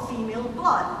flow of female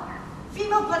blood.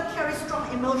 Female blood carries strong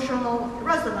emotional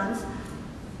resonance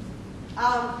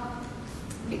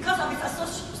because of its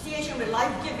association with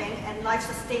life-giving and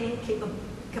life-sustaining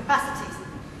capacities.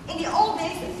 In the old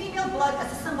days, female blood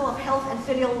as a symbol of health and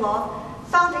filial love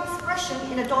found expression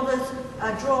in a daughter's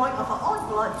drawing of her own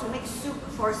blood to make soup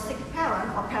for a sick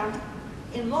parent or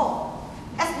parent-in-law.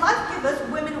 As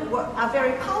life-givers, women are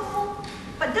very powerful,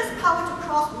 but this power to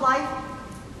cross life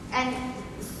and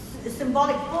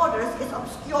symbolic borders is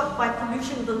obscured by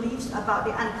pollution beliefs about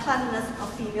the uncleanliness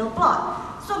of female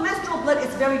blood. So menstrual blood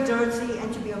is very dirty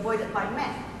and to be avoided by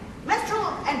men. Menstrual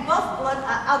and birth blood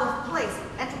are out of place,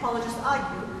 anthropologists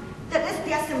argue. That is,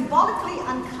 they are symbolically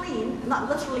unclean, not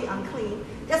literally unclean.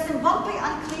 They are symbolically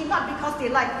unclean not because they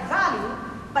lack value,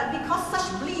 but because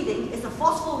such bleeding is a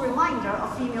forceful reminder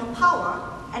of female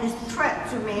power and is a threat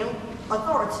to male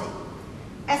authority.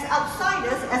 As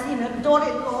outsiders, as in a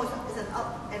daughter-in-law is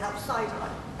an outsider.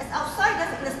 As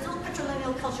outsiders in a still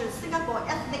patrilineal culture in Singapore,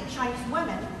 ethnic Chinese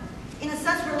women, in a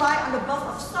sense, rely on the birth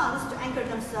of sons to anchor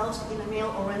themselves in a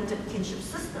male-oriented kinship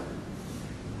system.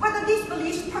 Whether these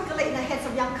beliefs percolate in the heads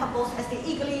of young couples as they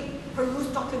eagerly peruse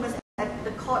documents at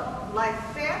the court life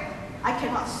fair, I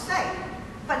cannot say.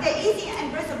 But their easy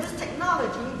embrace of this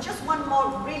technology, just one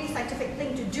more really scientific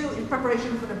thing to do in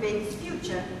preparation for the baby's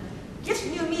future, gives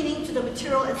new meaning to the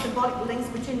material and symbolic links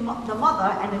between the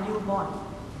mother and the newborn.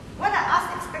 When I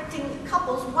asked expecting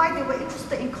couples why they were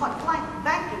interested in cord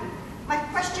banking, my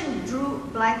question drew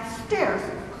blank stares.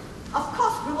 Of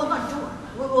course, we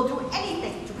will do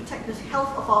anything to protect the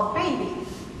health of our baby.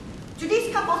 To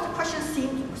these couples, the question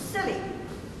seemed silly.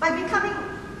 By becoming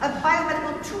a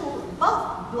biomedical tool,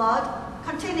 birth blood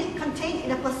contained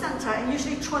in a placenta and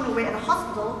usually thrown away at a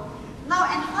hospital, now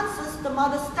enhances the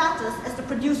mother's status as the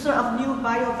producer of new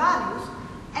bio-values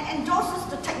and endorses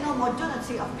the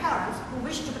techno-modernity of parents who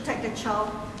wish to protect their child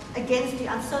against the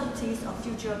uncertainties of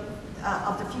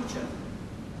the future.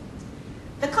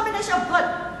 The combination of blood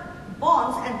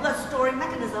bonds and blood storing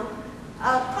mechanism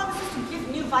promises to give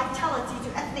new vitality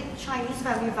to ethnic Chinese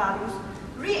family values,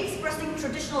 re-expressing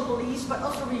traditional beliefs but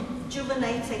also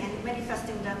rejuvenating and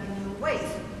manifesting them in new ways.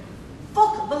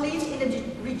 Folk beliefs in the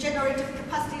regenerative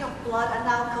capacity of blood are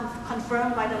now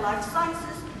confirmed by the life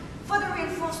sciences, further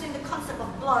reinforcing the concept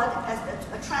of blood as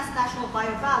a transnational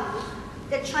biovalue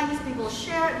that Chinese people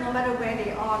share no matter where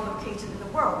they are located in the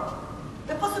world.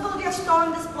 The possibility of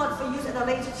storing this blood for use at a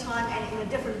later time and in a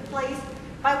different place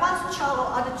by one's child or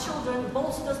other children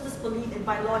bolsters this belief in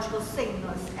biological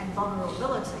sameness and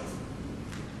vulnerabilities.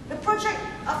 The project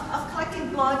of collecting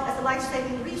blood as a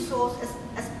life-saving resource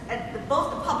at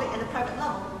both the public and the private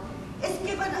level is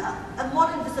given a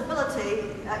modern visibility,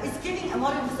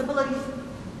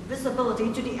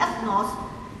 visibility to the ethnos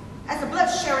as a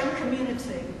blood-sharing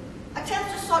community.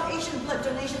 Attempts to sort Asian blood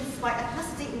donations by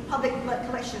ethnicity in public blood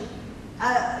collection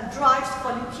drives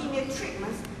for leukemia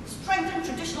treatments strengthen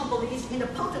traditional beliefs in the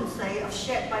potency of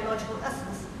shared biological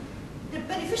essence. The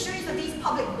beneficiaries of these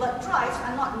public blood drives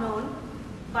are not known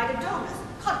by the donors.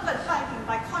 Cord blood banking,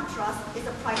 by contrast, is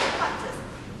a private practice,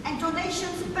 and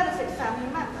donations benefit family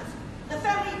members. The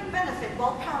family benefit,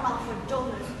 while paramount for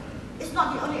donors, is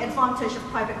not the only advantage of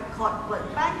private cord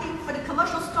blood banking. For the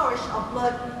commercial storage of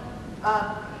blood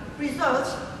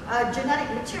preserves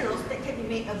genetic materials that can be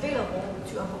made available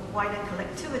to a wider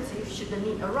collectivity should the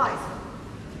need arise.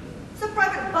 So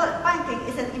private blood banking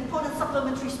is an important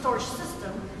supplementary storage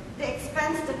system that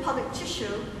expands the public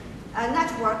tissue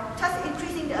network, thus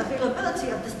increasing the availability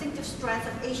of distinctive strands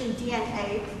of Asian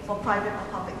DNA for private or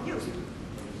public use.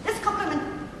 This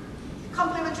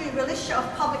complementary relationship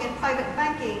of public and private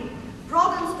banking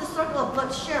broadens the circle of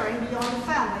blood sharing beyond the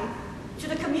family to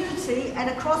the community and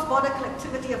a cross-border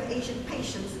collectivity of Asian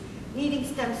patients needing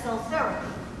stem cell therapy.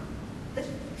 The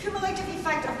cumulative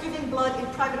effect of giving blood in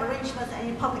private arrangements and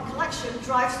in public collection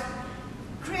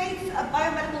creates a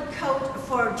biomedical code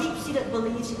for deep-seated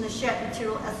beliefs in the shared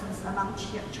material essence among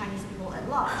Chinese people at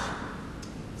large.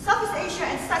 Southeast Asia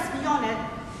and sites beyond it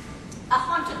are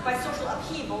haunted by social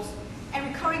upheavals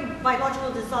and recurring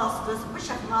biological disasters which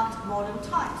have marked modern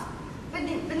times.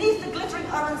 Beneath the glittering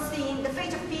urban scene, the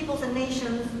fate of peoples and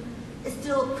nations is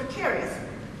still precarious.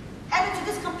 Added to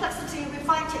this complexity,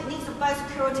 refined techniques of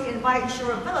biosecurity and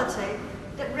bioinsurability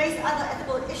that raise other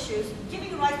ethical issues,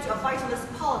 giving rise to a vitalist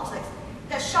politics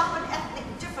that sharpen ethnic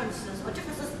differences or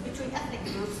differences between ethnic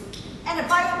groups, and a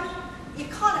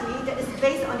bioeconomy that is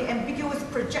based on the ambiguous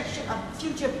projection of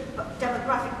future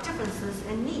demographic differences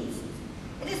and needs.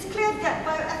 It is clear that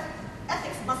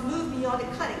bioethics must move beyond the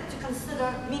clinic to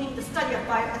consider, meaning the study of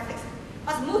bioethics,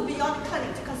 must move beyond the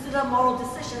clinic to consider moral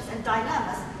decisions and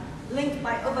dilemmas linked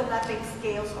by overlapping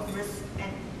scales of risk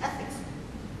and ethics.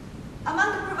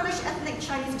 Among the privileged ethnic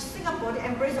Chinese of Singapore, the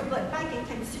embrace of blood banking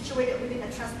can be situated within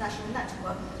a transnational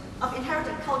network of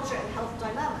inherited culture and health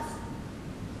dilemmas.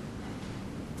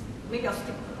 Maybe I'll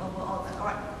skip over all that. All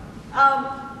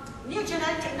right. New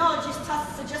genetic technologies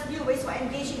thus suggest new ways for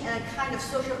engaging in a kind of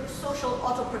social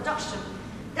auto-production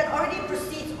that already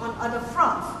proceeds on other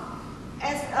fronts.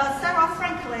 As Sarah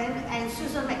Franklin and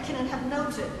Susan McKinnon have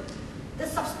noted, the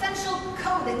substantial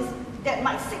codings that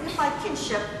might signify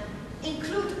kinship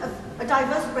include a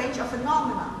diverse range of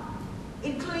phenomena,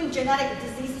 including genetic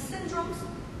disease syndromes,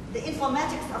 the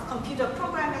informatics of computer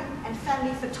programming, and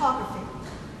family photography.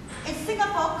 In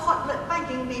Singapore, cord blood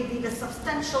banking may be the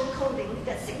substantial coding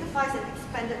that signifies an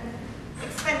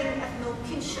expanding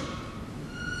ethno-kinship.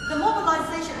 The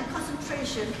mobilization and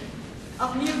concentration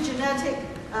of new genetic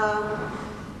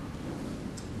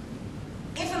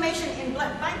information in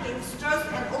blood banking stirs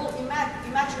an old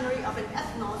imaginary of an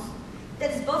ethnos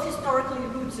that is both historically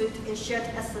rooted in shared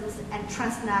essence and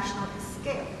transnational in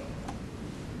scale.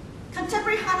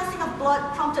 Contemporary harnessing of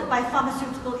blood prompted by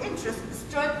pharmaceutical interests,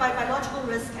 stirred by biological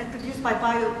risk and produced by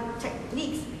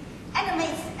biotechniques,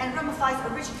 animates and ramifies a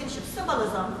rich kinship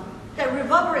symbolism that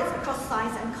reverberates across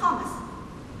science and commerce.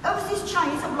 Overseas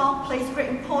Chinese have long placed great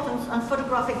importance on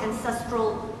photographing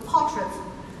ancestral portraits,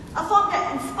 a form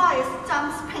that inspires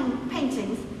Zhang's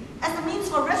paintings as a means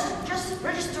for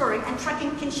registering and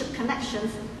tracking kinship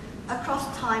connections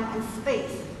across time and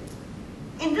space.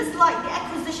 In this light, the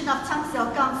acquisition of Tang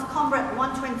Xiaogang's Comrade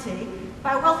 120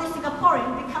 by a wealthy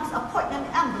Singaporean becomes a poignant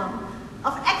emblem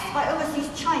of acts by overseas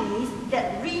Chinese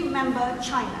that remember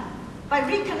China by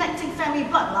reconnecting family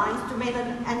bloodlines to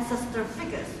maiden ancestor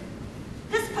figures.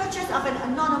 This purchase of an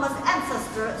anonymous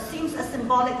ancestor seems a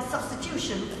symbolic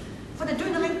substitution for the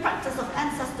dwindling practice of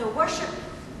ancestor worship,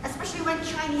 especially when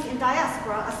Chinese in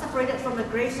diaspora are separated from the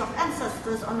graves of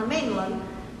ancestors on the mainland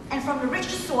and from the rich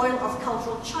soil of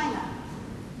cultural China.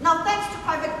 Now, thanks to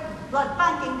private blood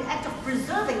banking, the act of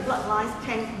preserving bloodlines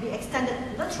can be extended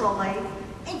literally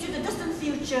into the distant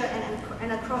future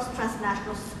and across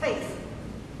transnational space.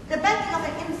 The banking of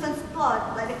an infant's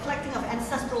blood, like the collecting of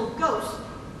ancestral ghosts,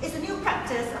 It's a new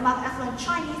practice among affluent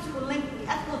Chinese who link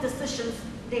the ethical decisions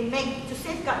they make to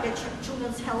safeguard their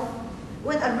children's health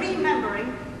with a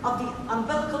remembering of the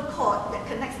umbilical cord that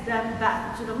connects them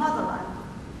back to the motherland.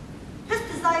 This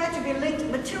desire to be linked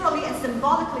materially and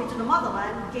symbolically to the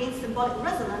motherland gains symbolic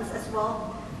resonance as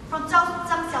well from Zhang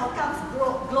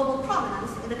Xiaogang's global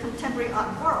prominence in the contemporary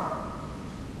art world.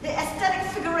 The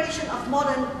aesthetic figuration of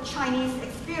modern Chinese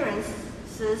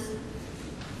experiences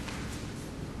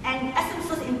and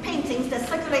essences in paintings that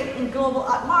circulate in global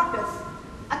art markets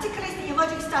articulates the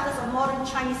emerging status of modern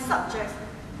Chinese subjects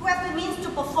who have the means to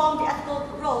perform the ethical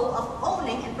role of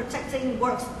owning and protecting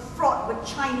works fraught with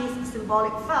Chinese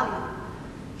symbolic value.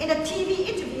 In a TV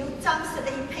interview, Zhang said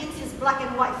that he paints his black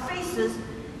and white faces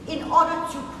in order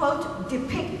to, quote,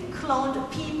 depict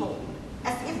cloned people,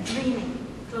 as if dreaming,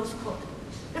 close quote.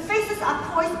 The faces are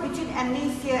poised between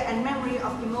amnesia and memory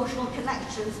of emotional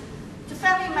connections to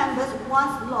family members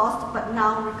once lost but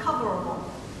now recoverable.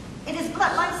 In his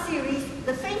Bloodline series,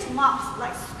 the faint marks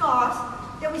like scars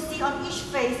that we see on each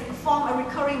face form a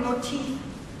recurring motif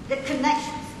that connects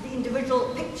the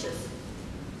individual pictures.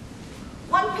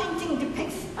 One painting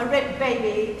depicts a red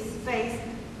baby's face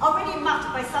already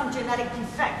marked by some genetic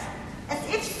defect, as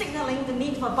if signaling the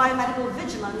need for biomedical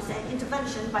vigilance and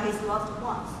intervention by his loved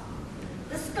ones.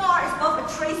 The scar is both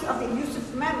a trace of the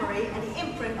elusive memory and the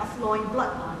imprint of flowing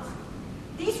bloodlines.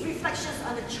 These reflections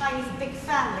on the Chinese big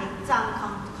family,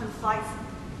 Zhang confides,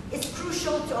 is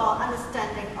crucial to our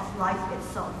understanding of life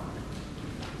itself.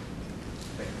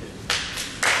 Thank you.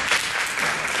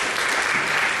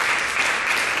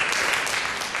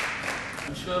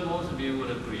 I'm sure most of you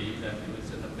would agree that it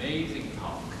was an amazing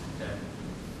talk that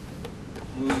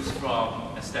moves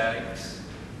from aesthetics,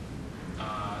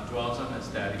 draws on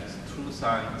aesthetics, through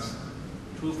science,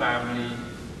 through family,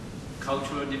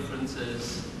 cultural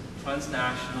differences,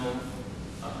 transnational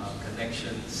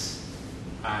connections,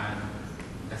 and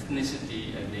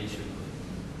ethnicity and nationhood.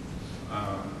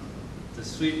 The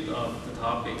sweep of the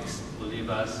topics will leave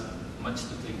us much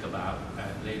to think about,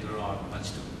 and later on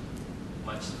much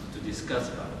to discuss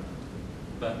about.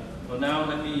 But for now,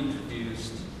 let me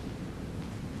introduce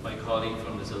my colleague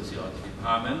from the Sociology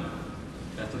Department,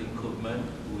 Catelijne Coopmans,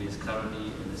 who is currently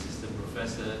an assistant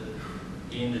professor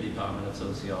in the Department of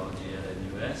Sociology at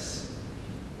NUS.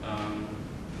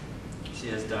 She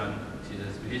has a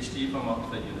Ph.D. from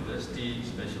Oxford University,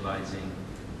 specializing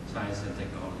science and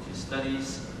technology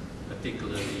studies,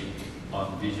 particularly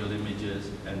on visual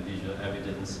images and visual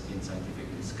evidence in scientific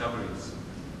discoveries.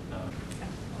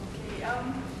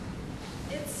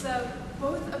 It's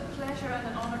both a pleasure and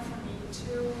an honor for me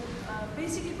to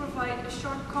basically provide a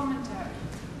short commentary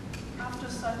after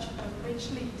such a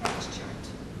richly textured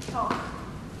talk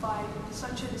by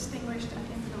such a distinguished and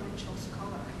influential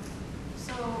scholar.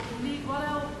 So indeed, what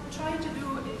I'll try to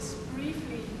do is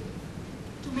briefly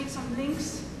to make some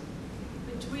links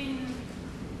between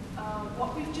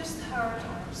what we've just heard,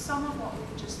 or some of what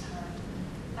we've just heard,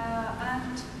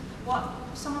 and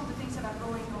some of the things that are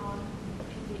going on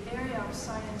in the area of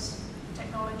science,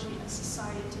 technology, and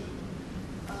society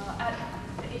at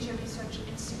the Asia Research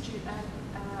Institute and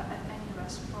at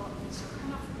NUS broadly. So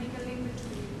kind of make a link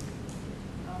between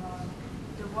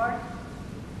the work,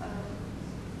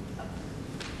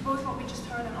 both what we just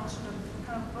heard and also the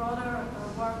kind of broader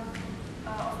work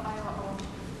of Aihwa Ong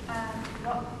and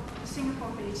what the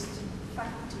Singapore-based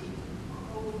faculty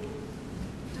who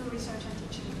do research and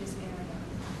teaching in this area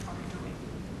are doing.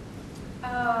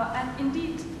 And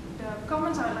indeed, the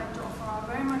comments I'd like to offer are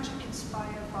very much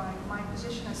inspired by my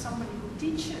position as somebody who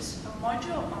teaches a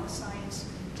module on science,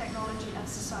 technology, and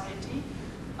society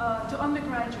to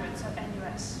undergraduates at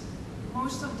NUS.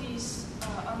 Most of these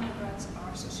undergrads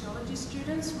are sociology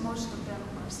students, most of them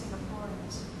are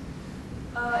Singaporeans.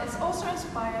 It's also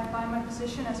inspired by my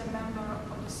position as a member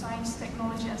of the Science,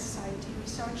 Technology and Society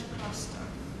Research Cluster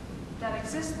that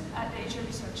exists at the Asia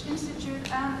Research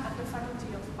Institute and at the Faculty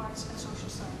of Arts and Social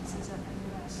Sciences at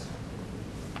NUS.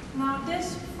 Now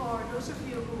this, for those of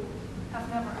you who have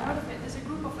never heard of it, is a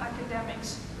group of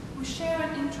academics who share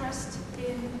an interest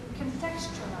in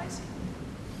contextualizing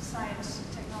science,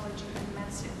 technology, and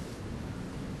medicine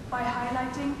by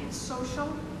highlighting its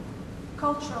social,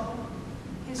 cultural,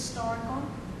 historical,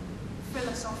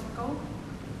 philosophical,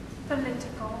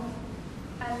 political,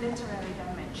 and literary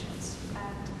dimensions.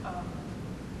 And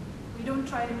we don't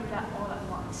try to do that all at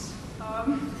once.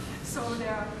 So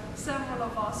there are several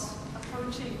of us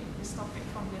approaching this topic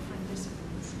from different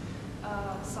disciplines,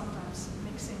 sometimes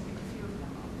mixing a few of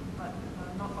them up,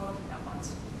 but not all of them at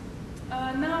once.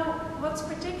 Now, what's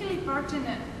particularly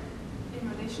pertinent in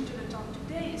relation to the talk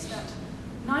today is that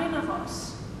 9 of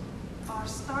us are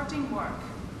starting work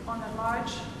on a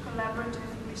large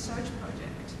collaborative research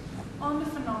project on the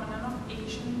phenomenon of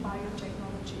Asian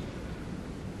biotechnology.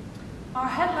 Our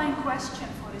headline question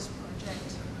for this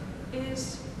project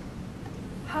is,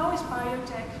 how is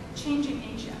biotech changing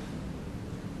Asia?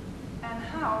 And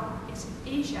how is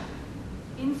Asia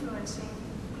influencing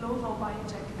global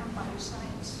biotech and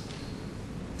bioscience?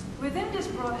 Within this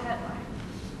broad headline,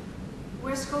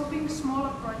 we're scoping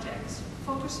smaller projects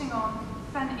focusing on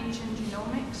pan-Asian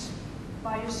genomics,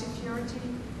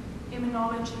 biosecurity,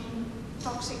 immunology,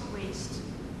 toxic waste,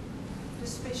 the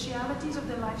specialities of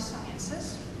the life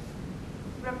sciences,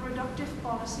 reproductive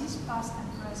policies past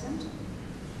and present,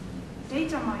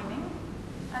 data mining,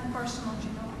 and personal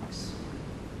genomics.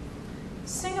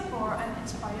 Singapore and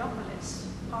its Biopolis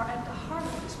are at the heart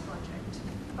of this project,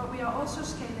 but we are also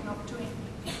scaling up to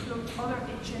include other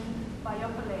Asian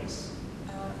biopolis,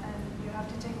 and you have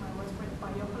to take my word for it,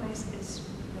 biopolis is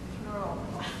the plural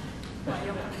of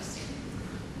biopolis.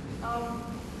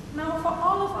 Now for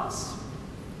all of us,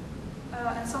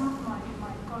 and some of my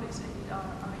colleagues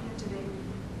are here today,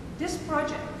 this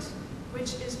project,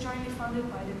 which is jointly funded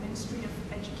by the Ministry of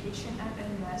Education and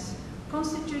the US,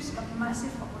 constitutes a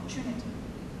massive opportunity.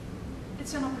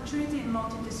 It's an opportunity in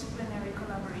multidisciplinary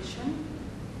collaboration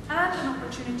and an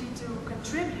opportunity to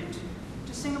contribute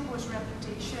to Singapore's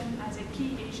reputation as a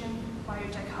key Asian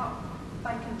biotech hub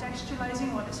by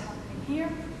contextualizing what is happening here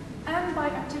and by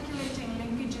articulating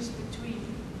linkages between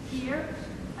here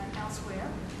and elsewhere,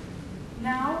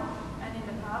 now and in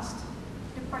the past,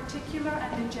 the particular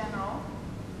and the general,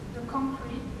 the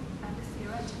concrete and the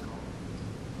theoretical.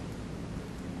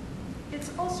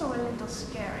 It's also a little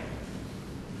scary.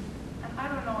 And I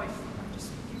don't know if I'm just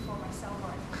speaking for myself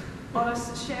or if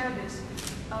others share this.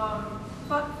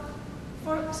 But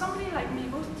for somebody like me,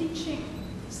 both teaching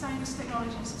science,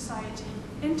 technology, and society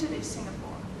in today's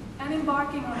Singapore and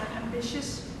embarking on an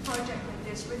ambitious project like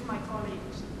this with my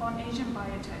colleagues on Asian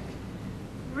biotech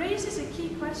raises a key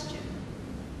question.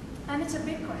 And it's a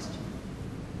big question.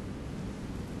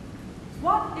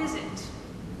 What is it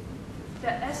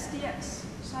that STS,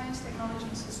 Science, Technology,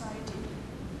 and Society,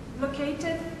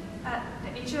 located at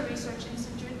the Asia Research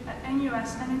Institute, at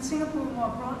NUS, and in Singapore more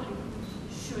broadly,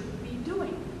 should be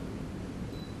doing?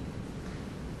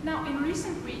 Now, in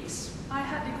recent weeks, I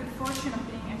had the good fortune of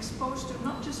being exposed to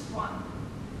not just one,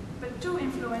 but two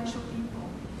influential people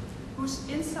whose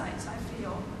insights, I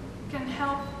feel, can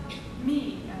help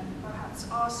me and perhaps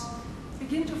us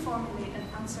begin to formulate an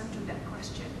answer to that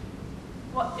question.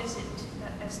 What is it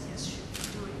that STS should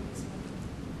be doing?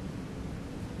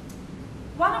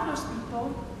 One of those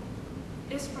people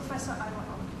is Professor Aihwa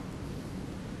Ong.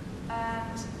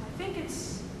 And I think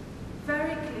it's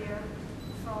very clear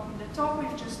from the talk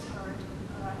we've just heard,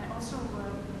 and I also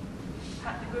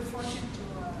had the good fortune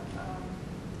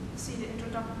to see the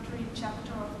introductory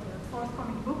chapter of the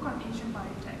forthcoming book on Asian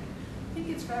Biotech. I think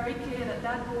it's very clear that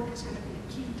that book is going to be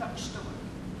a key touchstone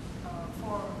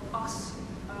for us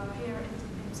here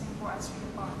in Singapore as we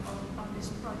embark on this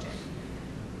project.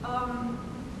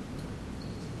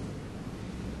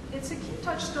 It's a key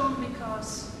touchstone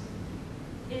because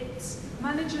it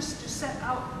manages to set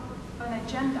out an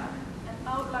agenda, an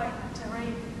outline, a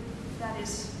terrain that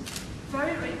is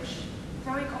very rich,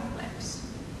 very complex,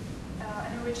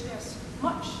 and in which there's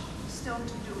much still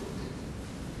to do,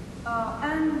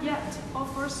 and yet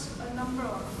offers a number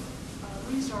of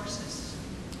resources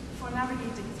for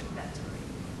navigating through that terrain.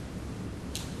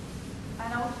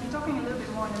 And I'll be talking a little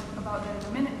bit more about that in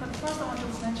a minute, but first I want to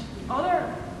mention the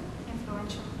other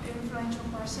influential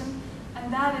person,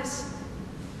 and that is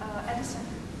Edison.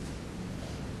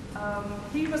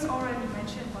 He was already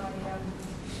mentioned by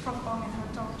Prof Ong in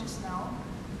her talk just now.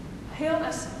 Hailed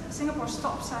as Singapore's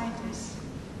top scientist,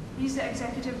 he's the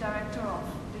executive director of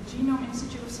the Genome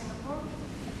Institute of Singapore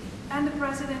and the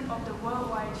president of the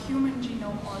Worldwide Human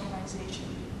Genome Organization.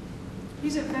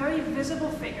 He's a very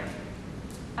visible figure,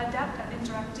 adept at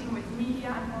interacting with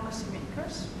media and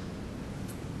policymakers,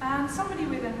 and somebody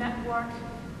with a network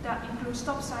that includes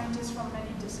top scientists from many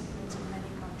disciplines in many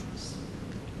countries.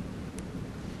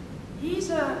 He's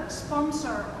a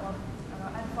sponsor or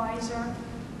advisor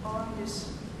on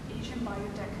this Asian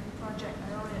Biotech project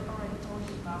I already told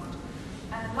you about.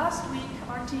 And last week,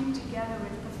 our team, together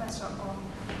with Professor Ong,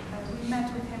 we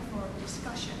met with him for a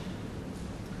discussion.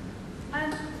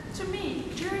 And to me,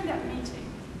 during that meeting,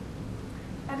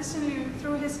 Edison Liu,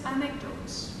 through his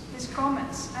anecdotes, his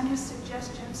comments, and his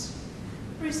suggestions,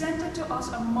 presented to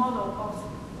us a model of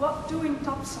what doing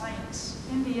top science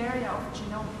in the area of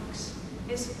genomics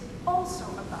is also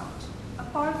about,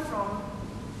 apart from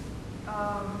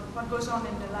what goes on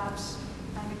in the labs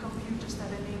and the computers that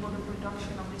enable the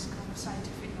production of this kind of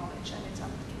scientific knowledge and its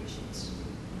applications.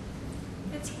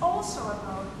 It's also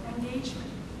about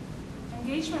engagement.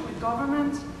 Engagement with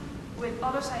government, with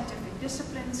other scientific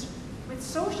disciplines, with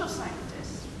social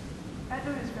scientists.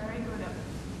 Edward is very good at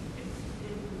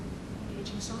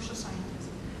engaging social scientists,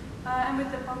 and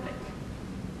with the public.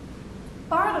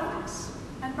 Part of this,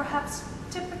 and perhaps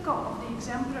typical of the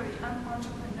exemplary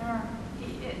entrepreneur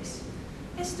he is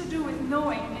to do with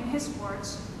knowing, in his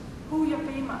words, who your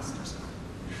paymasters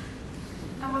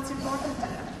are and what's important to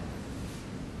them.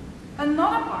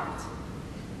 Another part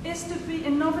is to be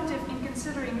innovative in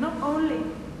considering not only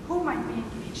who might be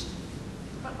engaged,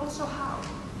 but also how.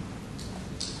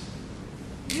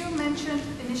 You mentioned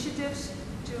initiatives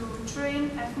to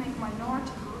train ethnic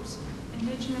minority groups,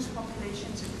 indigenous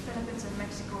populations in the Philippines and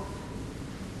Mexico,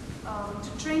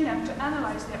 to train them to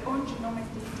analyze their own genomic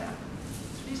data.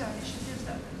 So these are initiatives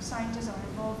that scientists are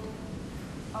involved in.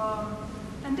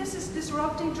 And this is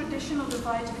disrupting traditional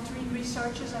divides between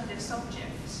researchers and their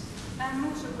subjects, and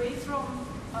moves away from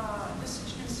the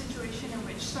situation in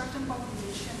which certain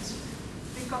populations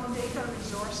become data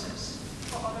resources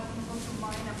for other people to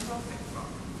mine and profit from.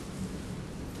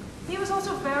 He was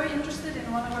also very interested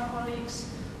in one of our colleagues'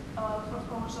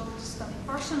 proposal to study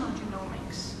personal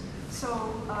genomics.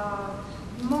 So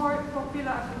more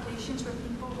popular applications where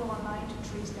people go online to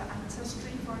trace their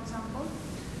ancestry, for example,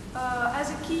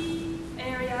 as a key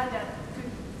area that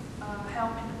could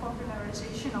help in the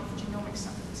popularization of genomic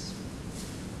science.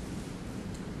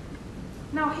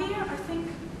 Now here, I think,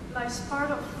 lies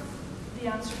part of the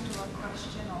answer to our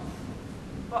question of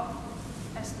what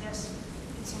SDS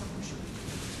in Singapore should be.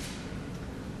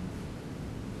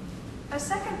 A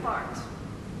second part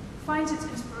finds its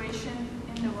inspiration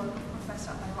in the work of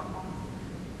Professor Aihwa Ong.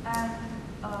 And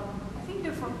I think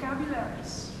the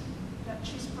vocabularies that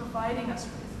she's providing us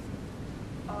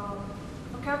with,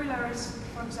 vocabularies,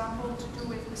 for example, to do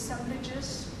with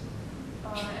assemblages,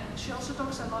 and she also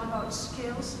talks a lot about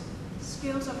skills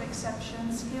of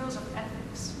exception, skills of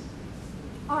ethics,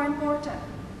 are important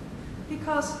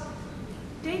because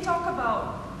they talk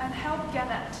about and help get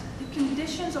at the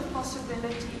conditions of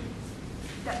possibility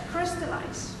that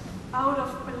crystallize out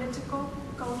of political,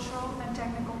 cultural, and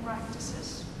technical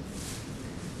practices.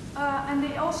 And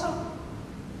they also,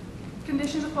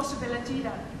 conditions of possibility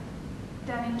that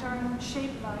then in turn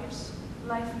shape lives,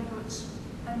 livelihoods,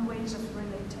 and ways of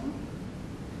relating.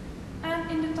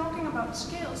 And in the talking about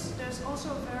skills, there's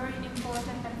also a very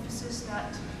important emphasis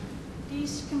that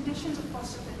these conditions of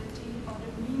possibility or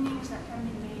the meanings that can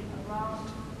be made around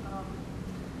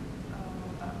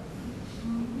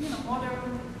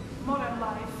modern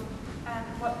life and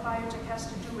what biotech has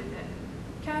to do with it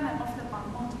can and often are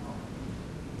multiple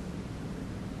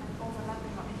and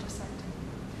overlapping or intersecting.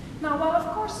 Now, while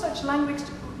of course such language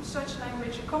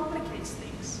complicates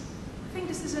things, I think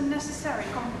this is a necessary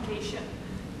complication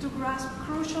to grasp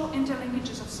crucial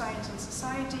interlinkages of science and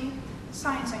society,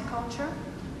 science and culture,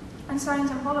 and science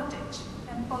and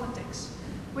politics,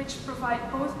 which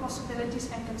provide both possibilities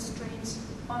and constraints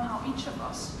on how each of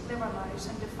us live our lives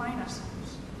and define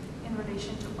ourselves in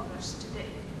relation to others today.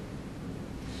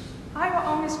 Aihwa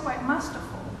Ong is quite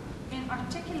masterful in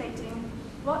articulating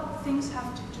what things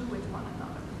have to do with one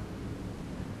another.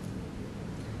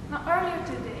 Now, earlier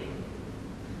today,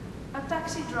 a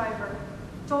taxi driver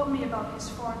told me about his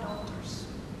 4 daughters,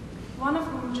 one of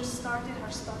whom just started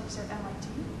her studies at MIT,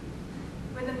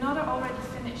 with another already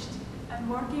finished and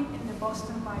working in the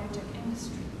Boston biotech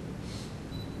industry.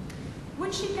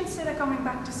 Would she consider coming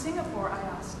back to Singapore, I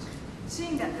asked,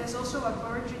 seeing that there's also a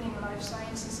burgeoning life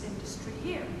sciences industry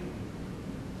here?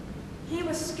 He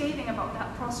was scathing about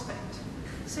that prospect,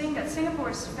 saying that Singapore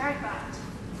is very bad,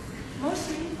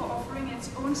 mostly for offering its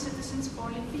own citizens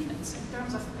only peanuts in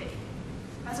terms of pay.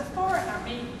 As a foreigner,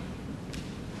 maybe.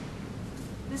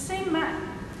 The same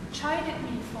man chided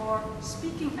me for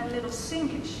speaking a little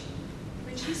Singlish,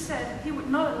 which he said he would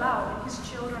not allow in his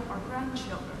children or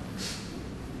grandchildren.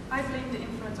 I blame the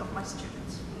influence of my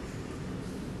students.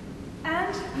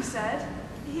 And, he said,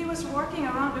 he was working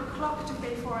around the clock to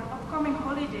pay for an upcoming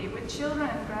holiday with children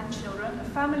and grandchildren, a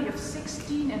family of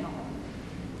 16 in all,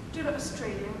 to the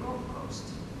Australian Gold Coast.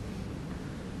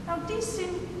 Now, these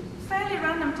seem fairly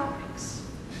random topics,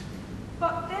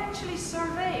 but they actually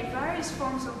survey various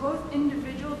forms of both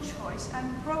individual choice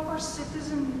and proper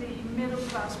citizenly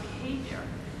middle-class behavior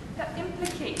that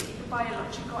implicate the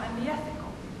biological and the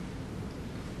ethical.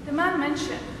 The man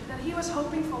mentioned that he was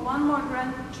hoping for one more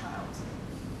grandchild.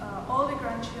 All the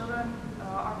grandchildren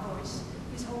are boys.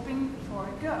 He's hoping for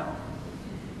a girl.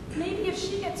 Maybe if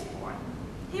she gets born,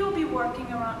 he will be working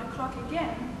around the clock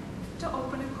again to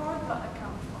open a cord blood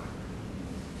account for.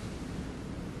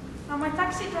 Now, my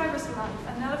taxi driver's life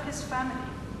and that of his family,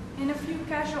 in a few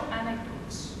casual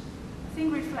anecdotes, I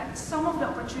think reflects some of the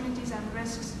opportunities and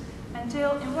risks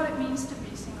entailed in what it means to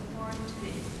be Singaporean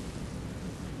today.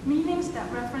 Meanings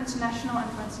that reference national and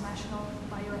transnational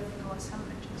bioethical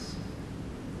assemblages.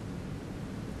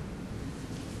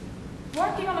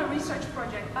 Working on a research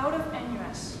project out of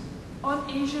NUS on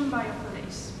Asian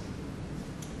biopolitics,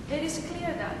 it is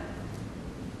clear that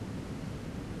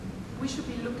we should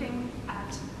be looking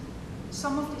at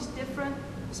some of these different,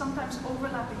 sometimes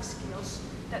overlapping skills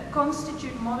that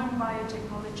constitute modern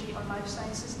biotechnology or life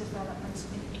sciences developments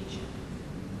in Asia.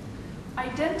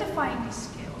 Identifying these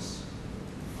skills,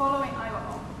 following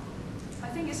Aihwa Ong, I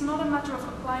think it's not a matter of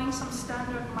applying some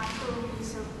standard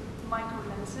micro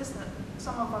lenses that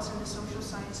some of us in the social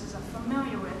sciences are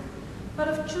familiar with, but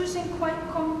of choosing quite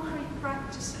concrete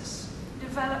practices,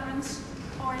 developments,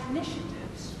 or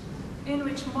initiatives in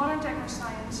which modern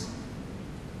technoscience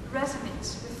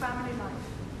resonates with family life,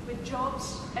 with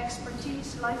jobs,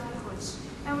 expertise, livelihoods,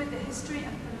 and with the history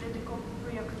and political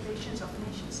preoccupations of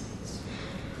nation states.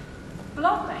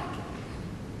 Blood banking,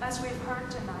 as we've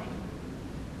heard tonight,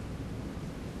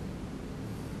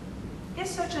 is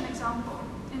such an example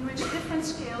in which different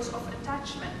scales of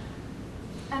attachment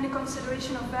and the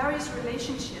consideration of various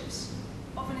relationships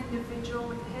of an individual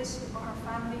with his or her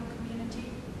family,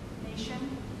 community,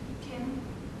 nation, kin,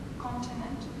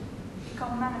 continent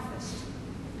become manifest.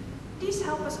 These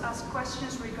help us ask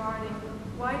questions regarding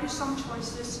why do some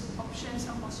choices, options,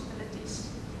 and possibilities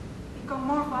become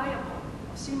more viable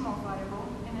or seem more viable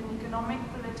in an economic,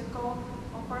 political,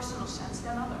 or personal sense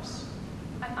than others,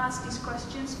 and ask these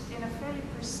questions in a fairly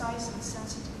precise and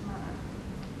sensitive manner.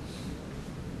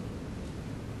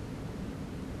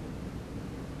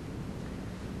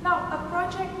 Now, a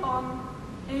project on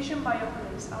Asian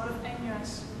biopolitics out of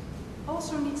NUS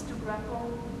also needs to grapple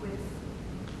with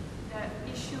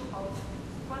the issue of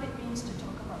what it means to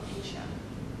talk about Asia.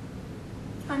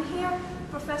 And here,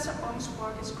 Professor Ong's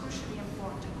work is crucially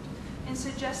important in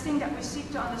suggesting that we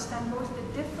seek to understand both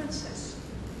the differences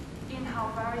in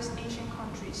how various Asian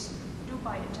countries do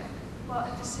biotech, while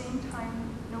at the same time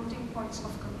noting points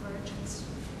of convergence.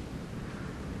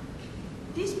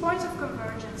 These points of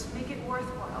convergence make it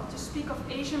worthwhile to speak of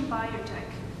Asian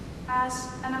biotech as,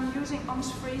 and I'm using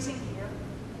Ong's phrasing here,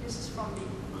 this is from the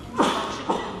introduction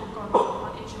to the book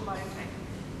on Asian biotech,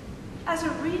 as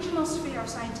a regional sphere of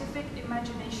scientific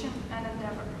imagination and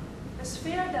endeavor, a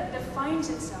sphere that defines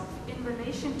itself in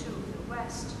relation to the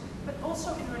West, but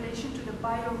also in relation to the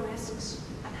bio-risks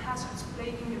and hazards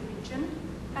plaguing the region,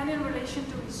 and in relation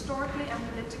to historically and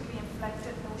politically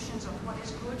inflected notions of what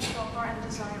is good, proper, and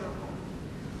desirable.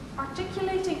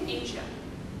 Articulating Asia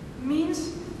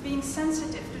means being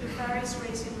sensitive to the various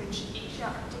ways in which Asia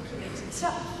articulates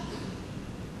itself.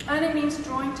 And it means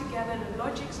drawing together the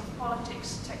logics of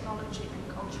politics, technology, and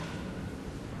culture.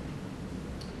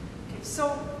 Okay,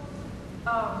 so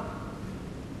I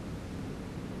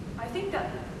think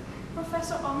that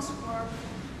Professor Ong's work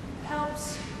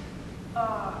helps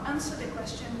answer the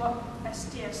question what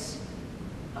STS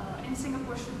in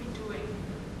Singapore should be doing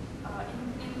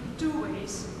in two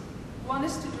ways. One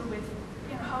is to do with,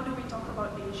 how do we talk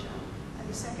about Asia? And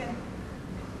the second,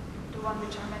 the one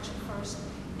which I mentioned first,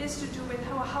 is to do with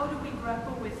how do we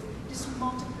grapple with this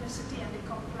multiplicity and the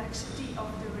complexity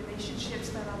of the relationships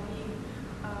that are being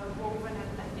woven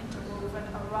and interwoven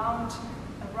around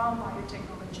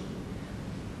biotechnology.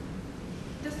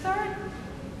 The third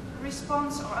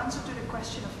response or answer to the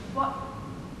question of what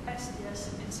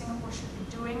STS in Singapore should be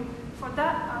doing, for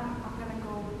that I'm going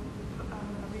to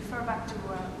refer back to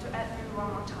Edwin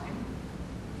one more time.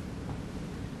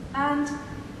 And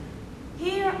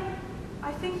here,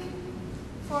 I think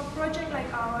for a project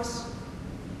like ours,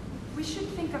 we should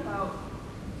think about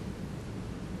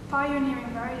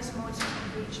pioneering various modes of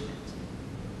engagement,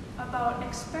 about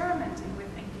experimenting with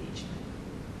engagement.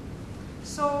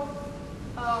 So,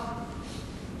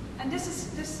 and this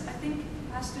I think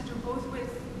has to do both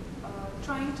with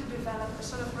trying to develop a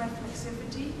sort of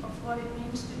reflexivity of what it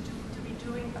means to be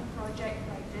doing a project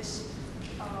like this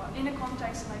in a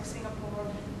context like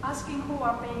Singapore, asking who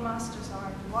our paymasters are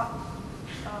and what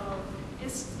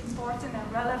is important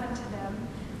and relevant to them,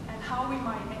 and how we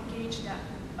might engage that,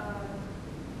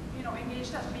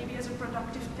 engage that maybe as a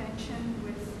productive tension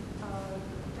with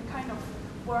the kind of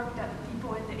work that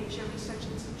people in the Asia Research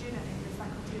Institute and in the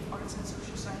Faculty of Arts and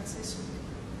Social Sciences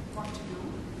want to do.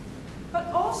 But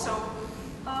also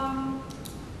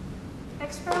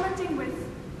experimenting with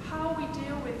how we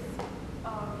deal with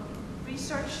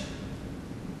research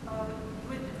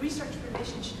research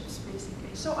relationships,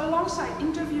 basically. So alongside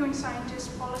interviewing scientists,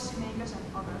 policymakers, and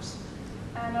others,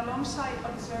 and alongside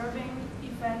observing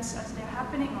events as they're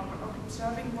happening or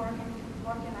observing work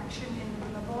in action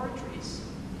in laboratories,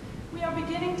 we are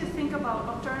beginning to think about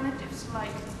alternatives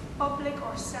like public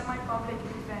or semi-public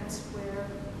events where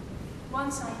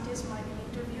one scientist might be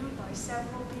interviewed by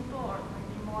several people, or it might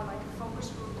be more like a focus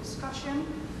group discussion,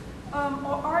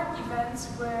 or art events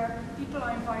where people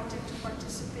are invited to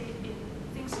participate in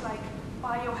things like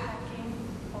biohacking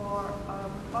or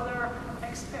other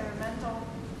experimental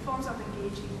forms of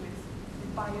engaging with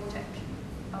biotech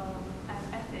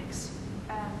and ethics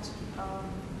and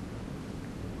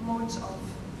modes of,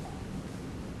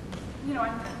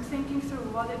 and thinking through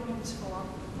what it means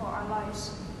for our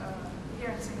lives here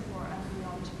in Singapore and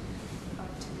beyond.